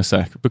 hold on a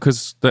sec,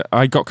 because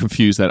I got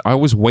confused there. I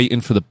was waiting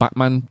for the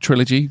Batman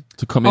trilogy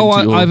to come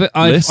into your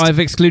list. I've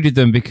excluded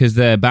them because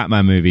they're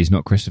Batman movies,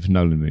 not Christopher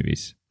Nolan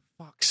movies.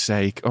 Fuck's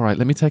sake. All right,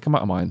 let me take them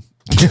out of mine.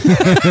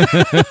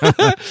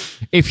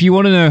 If you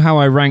want to know how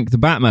I rank the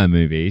Batman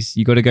movies,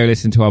 you got to go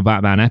listen to our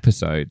Batman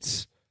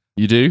episodes.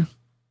 You do?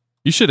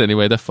 You should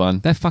anyway. They're fun.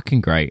 They're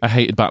fucking great. I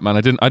hated Batman.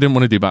 I didn't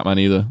want to do Batman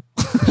either.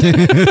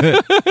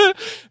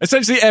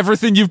 Essentially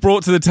everything you've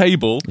brought to the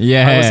table.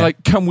 Yeah. I was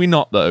like, can we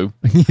not though?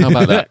 How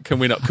about that? Can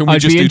we not? Can we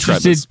just do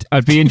Trevor's?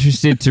 I'd be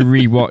interested to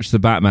rewatch the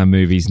Batman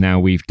movies now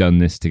we've done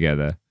this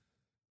together.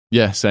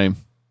 Yeah, same.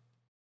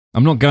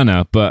 I'm not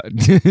gonna, but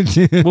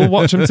we'll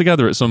watch them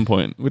together at some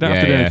point. We don't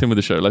have to do anything with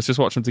the show. Let's just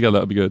watch them together.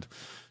 That'd be good.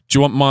 Do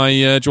you want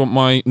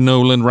my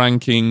Nolan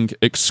ranking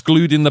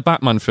excluding the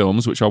Batman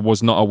films, which I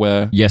was not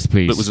aware yes,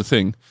 please. that was a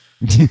thing?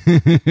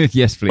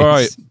 Yes, please. All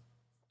right.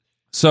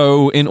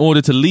 So, in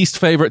order to least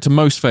favorite to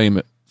most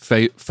famous?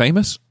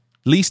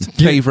 Least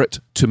favorite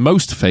to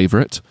most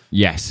favorite?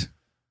 Yes.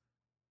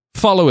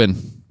 Following.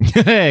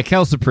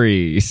 Kel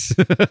Surprise.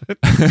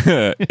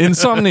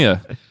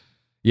 Insomnia.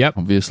 Yep.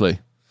 Obviously.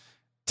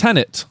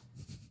 Tenet.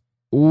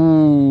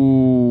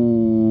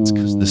 Ooh. It's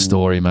because of the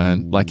story,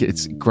 man. Like,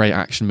 it's a great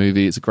action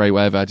movie. It's a great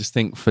whatever. I just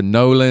think for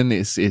Nolan,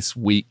 it's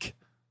weak.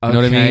 You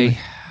know what I mean?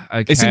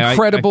 Okay. It's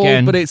incredible,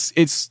 but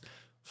it's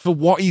for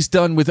what he's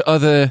done with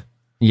other...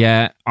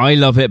 Yeah, I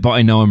love it, but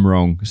I know I'm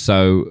wrong,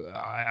 so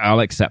I'll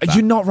accept that.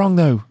 You're not wrong,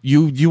 though.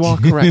 You are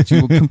correct.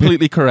 You were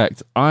completely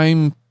correct.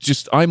 I'm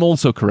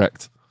also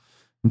correct.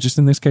 I'm just,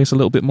 in this case, a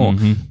little bit more.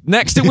 Mm-hmm.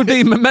 Next, it would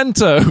be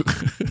Memento.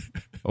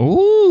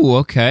 Oh,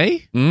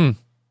 okay.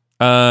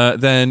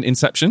 Then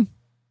Inception.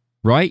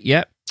 Right,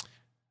 yep.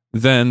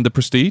 Then The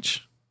Prestige.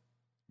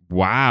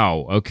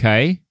 Wow,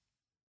 okay.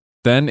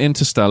 Then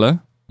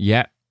Interstellar.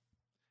 Yep.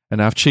 And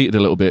I've cheated a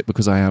little bit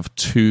because I have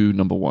two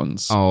number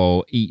ones.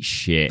 Oh, eat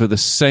shit. For the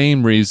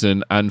same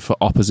reason and for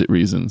opposite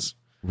reasons.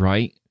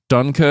 Right.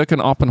 Dunkirk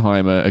and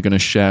Oppenheimer are going to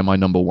share my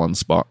number one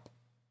spot.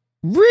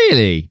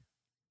 Really?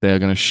 They are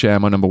going to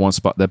share my number one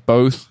spot. They're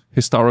both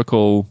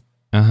historically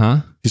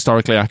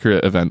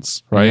accurate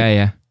events, right?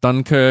 Yeah.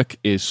 Dunkirk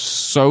is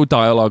so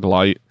dialogue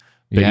light,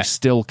 but he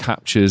still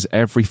captures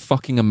every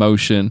fucking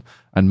emotion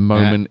and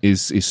moment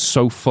is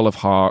so full of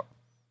heart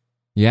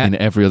in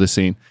every other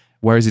scene.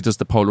 Whereas he does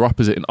the polar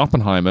opposite in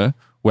Oppenheimer,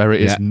 where it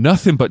is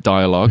nothing but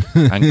dialogue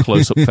and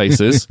close-up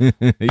faces.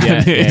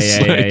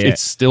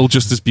 It's still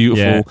just as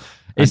beautiful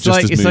and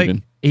just as moving.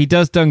 Like he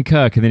does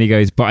Dunkirk and then he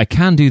goes, but I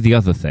can do the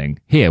other thing.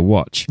 Here,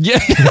 watch. Yeah.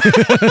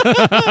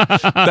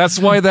 That's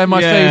why they're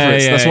my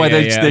favorites. That's why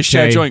they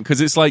share joint,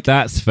 because it's like,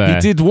 that's fair.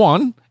 He did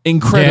one,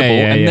 incredible,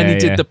 and then he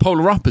did the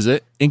polar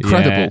opposite,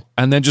 incredible,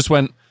 and then just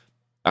went,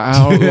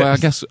 I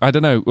guess, I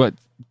don't know, what,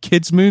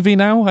 kids movie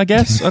now, I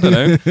guess? I don't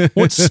know.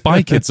 What's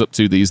Spy Kids up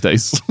to these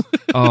days?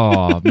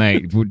 Oh,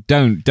 mate,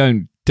 don't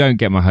don't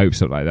get my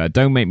hopes up like that.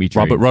 Don't make me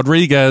dream. Robert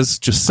Rodriguez,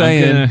 just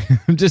saying.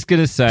 I'm just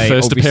going to say...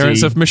 First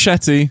appearance of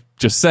Machete,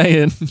 just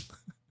saying.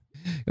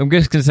 I'm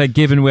just going to say,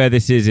 given where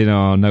this is in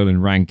our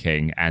Nolan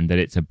ranking and that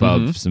it's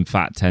above some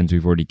Fat 10s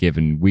we've already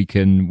given, we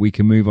can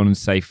move on and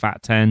say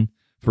Fat 10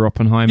 for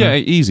Oppenheimer. Yeah,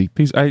 easy.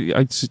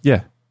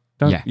 Yeah.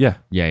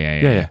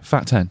 Yeah.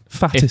 Fat 10.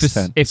 Fattest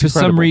 10. If for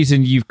some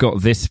reason you've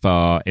got this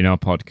far in our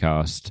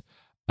podcast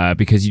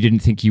because you didn't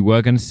think you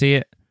were going to see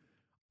it,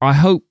 I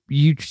hope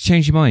you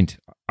change your mind.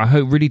 I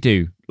hope, really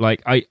do.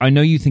 Like, I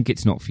know you think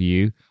it's not for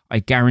you. I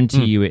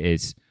guarantee you it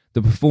is.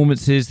 The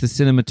performances, the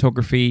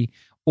cinematography,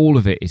 all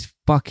of it is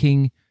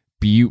fucking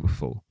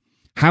beautiful.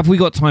 Have we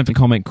got time for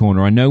Comment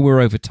Corner? I know we're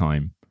over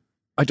time.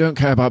 I don't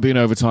care about being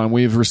over time.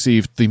 We've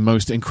received the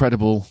most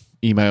incredible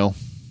email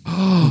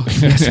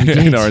yes, we did.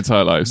 in our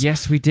entire lives.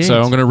 Yes, we did.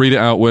 So I'm going to read it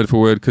out word for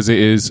word because it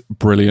is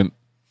brilliant.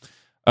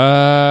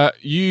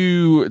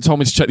 You told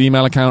me to check the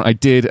email account. I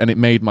did, and it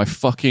made my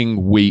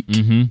fucking week.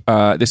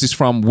 This is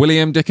from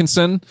William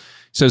Dickinson.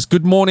 It says,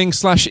 good morning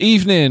 /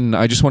 evening.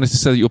 I just wanted to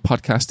say that your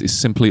podcast is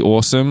simply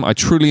awesome. I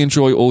truly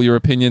enjoy all your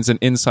opinions and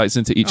insights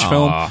into each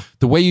film.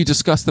 The way you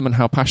discuss them and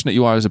how passionate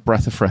you are is a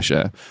breath of fresh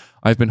air.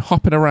 I've been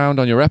hopping around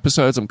on your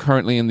episodes. I'm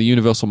currently in the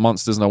Universal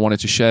Monsters, and I wanted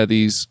to share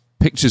these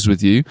pictures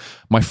with you.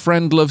 My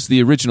friend loves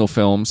the original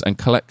films and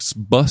collects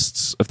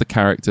busts of the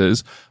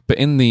characters, but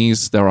in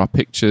these there are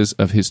pictures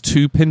of his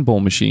 2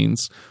 pinball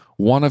machines,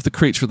 one of the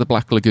Creature of the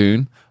Black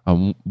Lagoon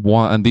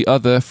and the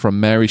other from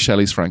Mary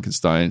Shelley's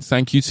Frankenstein.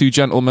 Thank you 2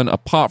 gentlemen.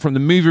 Apart from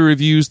the movie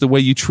reviews, the way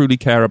you truly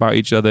care about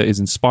each other is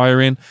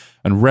inspiring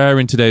and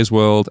rare in today's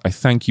world. I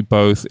thank you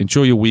both.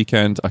 Enjoy your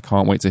weekend. I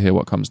can't wait to hear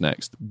what comes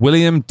next.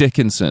 William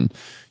Dickinson,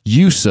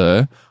 you,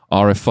 sir,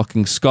 are a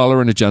fucking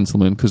scholar and a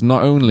gentleman, because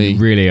not only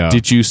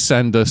did you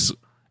send us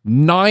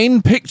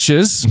 9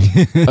 pictures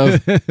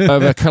of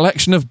a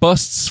collection of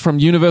busts from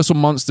Universal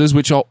Monsters,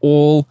 which are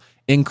all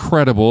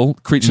incredible.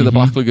 Creature of the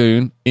Black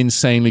Lagoon,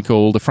 insanely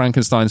cool. The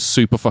Frankenstein,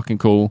 super fucking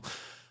cool.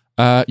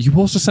 You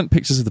also sent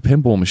pictures of the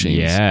pinball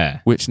machines,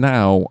 which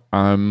now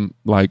I'm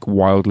like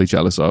wildly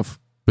jealous of,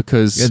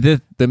 because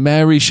the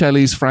Mary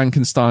Shelley's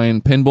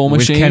Frankenstein pinball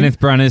machine with Kenneth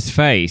Branagh's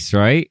face,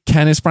 right?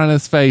 Kenneth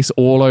Branagh's face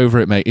all over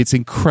it, mate. It's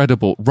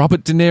incredible.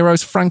 Robert De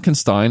Niro's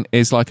Frankenstein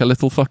is like a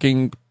little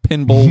fucking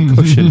pinball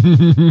cushion.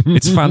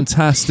 It's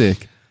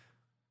fantastic.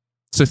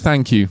 So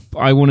thank you.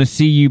 I want to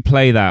see you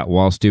play that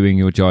whilst doing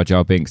your Jar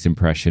Jar Binks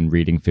impression,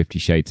 reading 50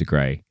 Shades of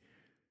Grey.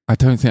 I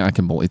don't think I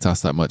can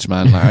multitask that much,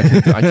 man.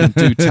 Like, I can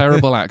do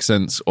terrible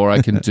accents, or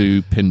I can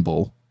do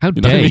pinball. How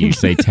dare you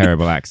say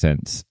terrible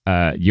accents?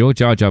 Your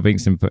Jar Jar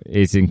Binks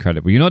is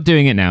incredible. You're not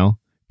doing it now.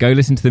 Go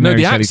listen to the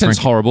Mary Shelley. The accent's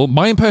horrible.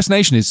 My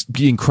impersonation is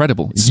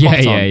incredible. It's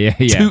yeah.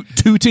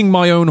 Tooting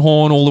my own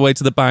horn all the way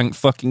to the bank.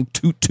 Fucking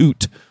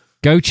toot.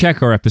 Go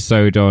check our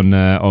episode on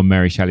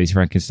Mary Shelley's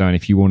Frankenstein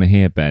if you want to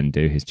hear Ben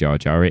do his Jar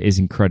Jar. It is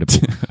incredible.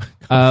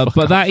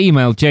 But that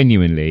email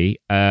genuinely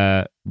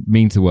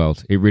means the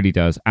world. It really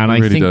does. And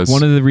I think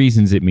one of the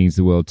reasons it means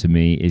the world to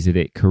me is that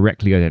it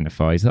correctly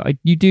identifies that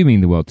you do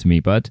mean the world to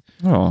me, bud.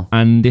 Oh.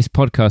 And this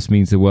podcast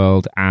means the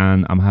world,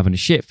 and I'm having a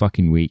shit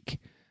fucking week.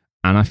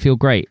 And I feel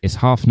great. It's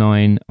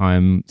 9:30.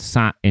 I'm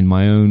sat in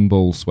my own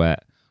ball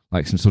sweat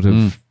like some sort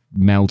of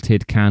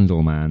melted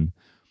candle, man.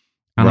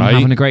 And I'm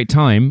having a great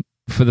time.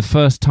 For the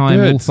first time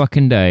all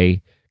fucking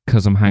day,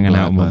 because I'm hanging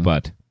out with my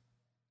bud.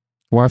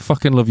 Well, I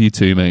fucking love you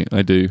too, mate.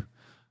 I do.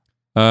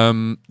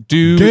 Do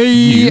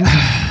you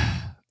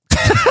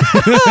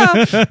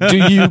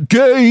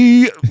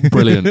gay?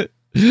 Brilliant.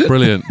 Do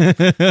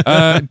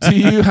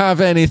you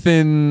have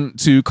anything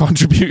to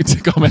contribute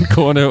to Comment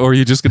Corner, or are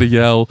you just going to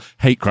yell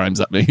hate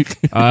crimes at me?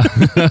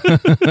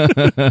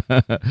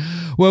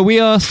 Well,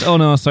 we asked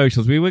on our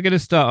socials. We were going to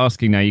start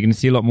asking now. You're going to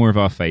see a lot more of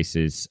our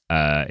faces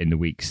in the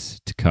weeks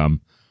to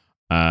come.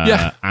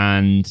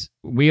 And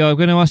we are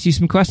going to ask you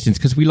some questions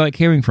because we like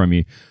hearing from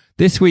you.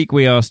 This week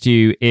we asked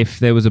you if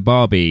there was a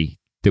Barbie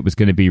that was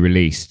going to be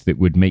released that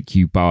would make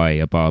you buy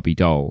a Barbie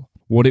doll,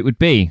 what it would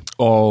be.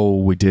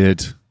 Oh, we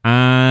did.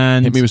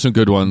 And hit me with some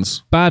good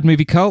ones. Bad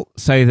Movie Cult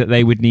say that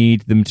they would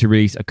need them to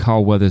release a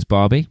Carl Weathers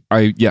Barbie.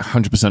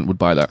 100% would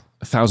buy that.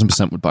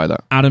 1,000% would buy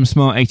that. Adam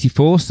Smart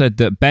 84 said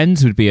that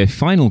Ben's would be a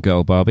Final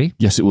Girl Barbie.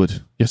 Yes, it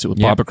would. Yep.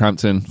 Barbara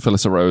Crampton,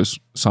 Phyllis Rose,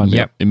 signed me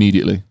up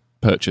immediately.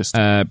 Purchased.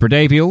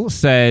 Bradaviel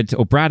said,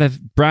 or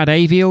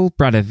Bradaviel,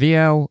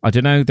 I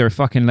don't know, they're a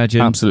fucking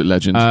legend. Absolute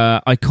legend.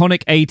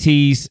 Iconic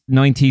 80s,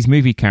 90s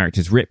movie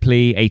characters.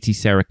 Ripley, 80s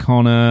Sarah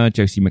Connor,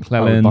 Josie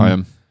McClellan.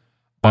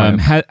 Buy him.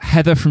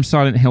 Heather from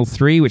Silent Hill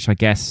 3, which I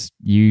guess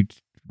you'd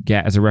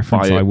get as a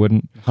reference. I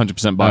wouldn't.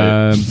 100%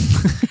 buy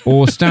it.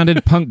 Or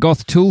standard punk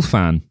goth Tool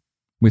fan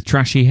with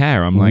trashy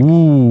hair. I'm like,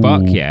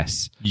 fuck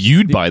yes.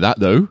 You'd buy that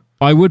though.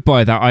 I would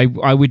buy that.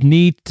 I would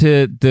need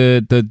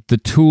the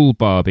Tool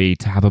Barbie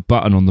to have a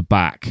button on the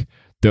back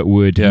that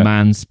would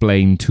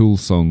mansplain Tool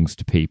songs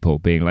to people,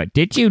 being like,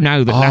 "Did you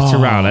know that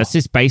Lateralis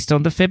is based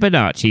on the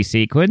Fibonacci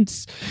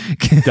sequence?"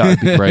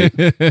 That'd be great.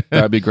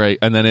 That'd be great.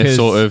 And then if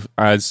sort of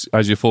as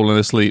you're falling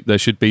asleep, there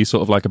should be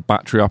sort of like a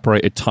battery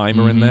operated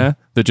timer in there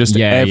that just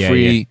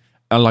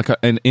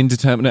an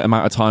indeterminate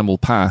amount of time will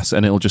pass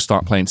and it'll just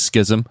start playing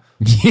Schism.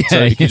 Yeah,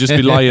 So you can just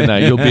be lying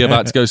there. You'll be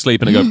about to go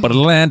sleep and it'll go. Or,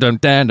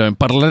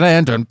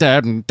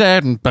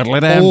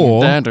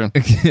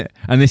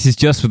 and this is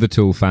just for the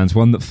Tool fans,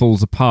 one that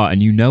falls apart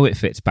and you know it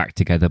fits back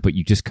together, but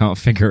you just can't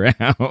figure it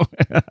out.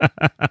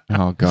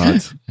 Oh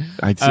God!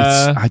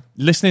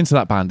 Listening to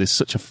that band is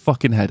such a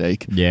fucking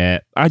headache. Yeah.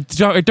 I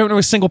don't know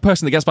a single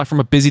person that gets back from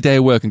a busy day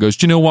of work and goes,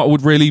 "Do you know what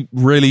would really,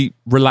 really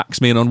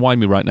relax me and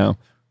unwind me right now?"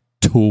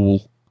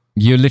 Tool.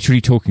 You're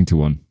literally talking to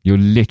one.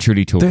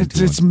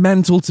 It's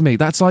mental to me.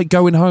 That's like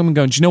going home and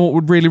going, "Do you know what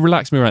would really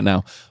relax me right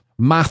now?"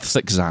 Maths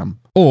exam.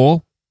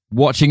 Or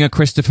watching a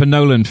Christopher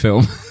Nolan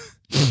film.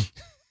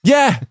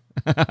 Yeah.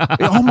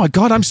 Oh my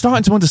God, I'm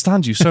starting to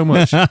understand you so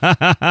much.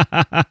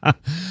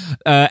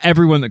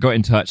 Everyone that got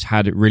in touch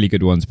had really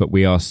good ones, but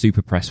we are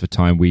super pressed for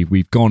time.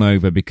 We've gone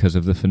over because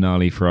of the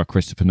finale for our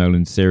Christopher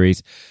Nolan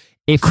series.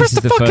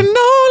 Christopher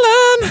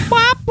Nolan!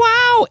 Wow,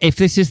 wow! If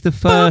this is the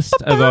first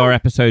of our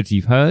episodes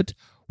you've heard,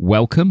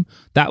 welcome.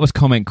 That was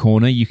Comment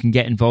Corner. You can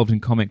get involved in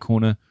Comment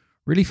Corner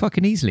really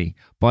fucking easily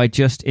by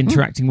just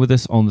interacting with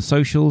us on the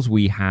socials.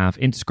 We have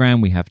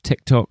Instagram, we have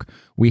TikTok,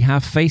 we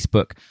have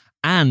Facebook,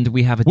 and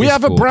we have a Discord. We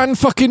have a brand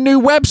fucking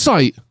new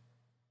website.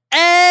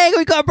 Hey,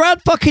 we got a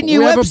brand fucking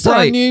new website. We have a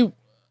brand new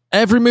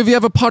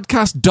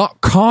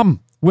everymovieeverpodcast.com.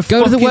 We're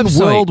Go to the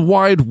website. World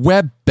Wide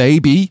Web,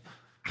 baby.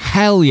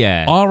 Hell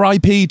yeah.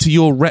 R.I.P. to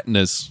your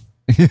retinas.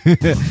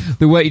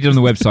 The work you did on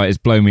the website has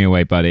blown me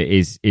away, but it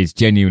is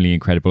genuinely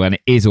incredible, and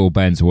it is all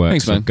Ben's work.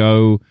 Thanks, so man.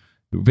 Go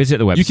visit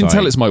the website. You can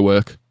tell it's my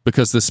work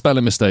because there's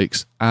spelling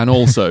mistakes, and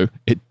also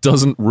it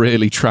doesn't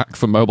really track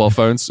for mobile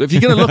phones. So if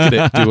you're going to look at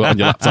it, do it on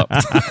your laptop.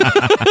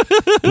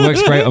 It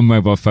works great on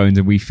mobile phones,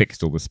 and we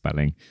fixed all the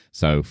spelling.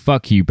 So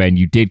fuck you, Ben.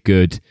 You did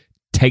good.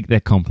 Take their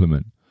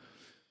compliment.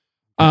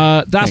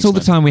 That's Thanks, all the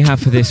time we have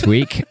for this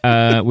week.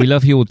 We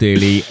love you all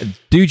dearly.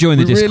 Do join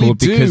the Discord really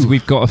because do.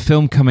 we've got a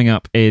film coming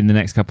up in the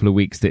next couple of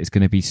weeks that's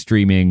going to be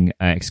streaming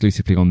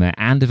exclusively on there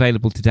and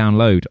available to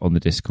download on the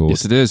Discord.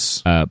 Yes, it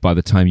is. By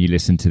the time you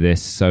listen to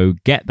this. So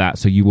get that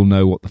so you will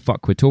know what the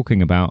fuck we're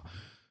talking about,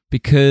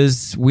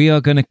 because we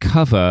are going to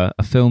cover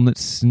a film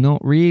that's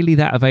not really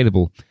that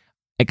available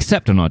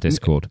except on our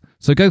Discord.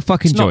 So go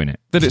fucking join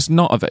it. That it's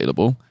not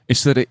available,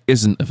 it's that it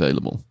isn't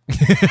available.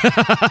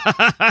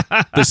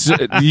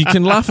 You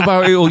can laugh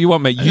about it all you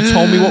want, mate. You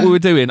told me what we were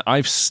doing.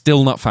 I've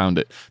still not found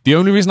it. The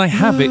only reason I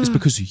have it is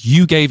because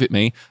you gave it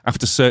me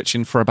after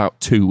searching for about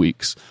 2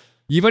 weeks.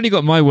 You've only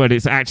got my word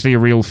it's actually a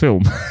real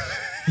film.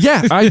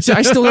 Yeah, I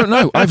still don't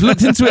know. I've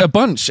looked into it a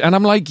bunch, and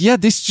I'm like, yeah,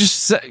 this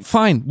just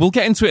fine. We'll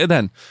get into it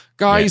then.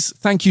 Guys,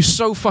 Thank you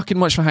so fucking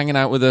much for hanging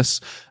out with us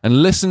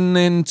and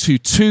listening to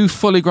two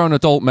fully grown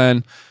adult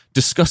men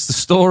discuss the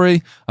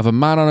story of a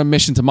man on a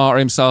mission to martyr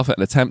himself at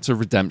an attempt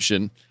of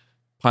redemption.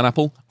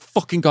 Pineapple,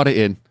 fucking got it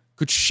in.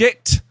 Good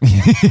shit.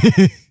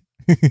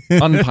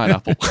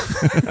 Unpineapple.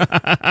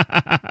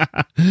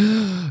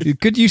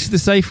 Good use of the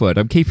safe word.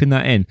 I'm keeping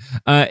that in.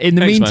 In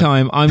the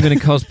meantime, I'm going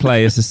to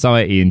cosplay a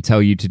society and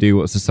tell you to do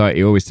what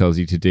society always tells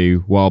you to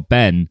do, while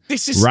Ben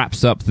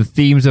wraps up the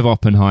themes of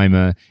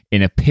Oppenheimer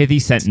in a pithy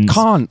sentence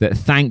that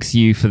thanks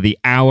you for the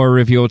hour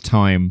of your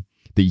time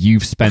that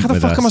you've spent with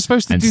us. How the fuck am I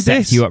supposed to and do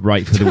sets this? you up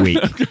right for the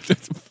week. What the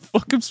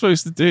fuck I'm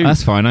supposed to do?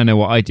 That's fine. I know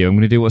what I do. I'm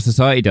going to do what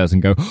society does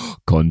and go,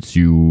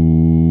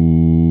 consume.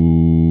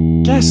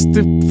 Guess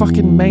the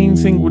fucking main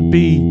thing would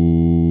be,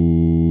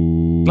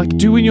 like,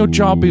 doing your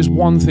job is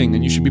one thing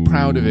and you should be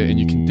proud of it and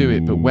you can do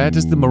it, but where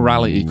does the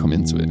morality come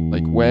into it?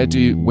 Like, where do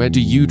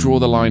you draw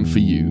the line for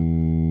you?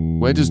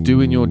 Where does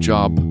doing your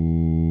job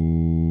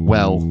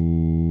well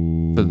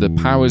for the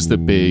powers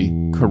that be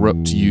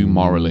corrupt you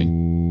morally?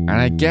 And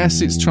I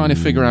guess it's trying to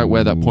figure out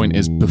where that point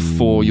is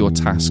before you're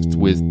tasked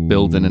with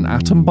building an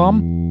atom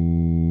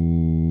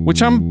bomb,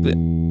 which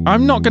I'm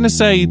not going to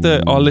say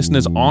that our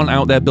listeners aren't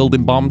out there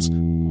building bombs.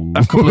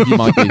 A couple of you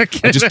might be.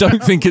 I just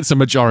don't think it's a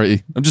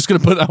majority. I'm just going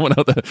to put that one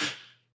out there.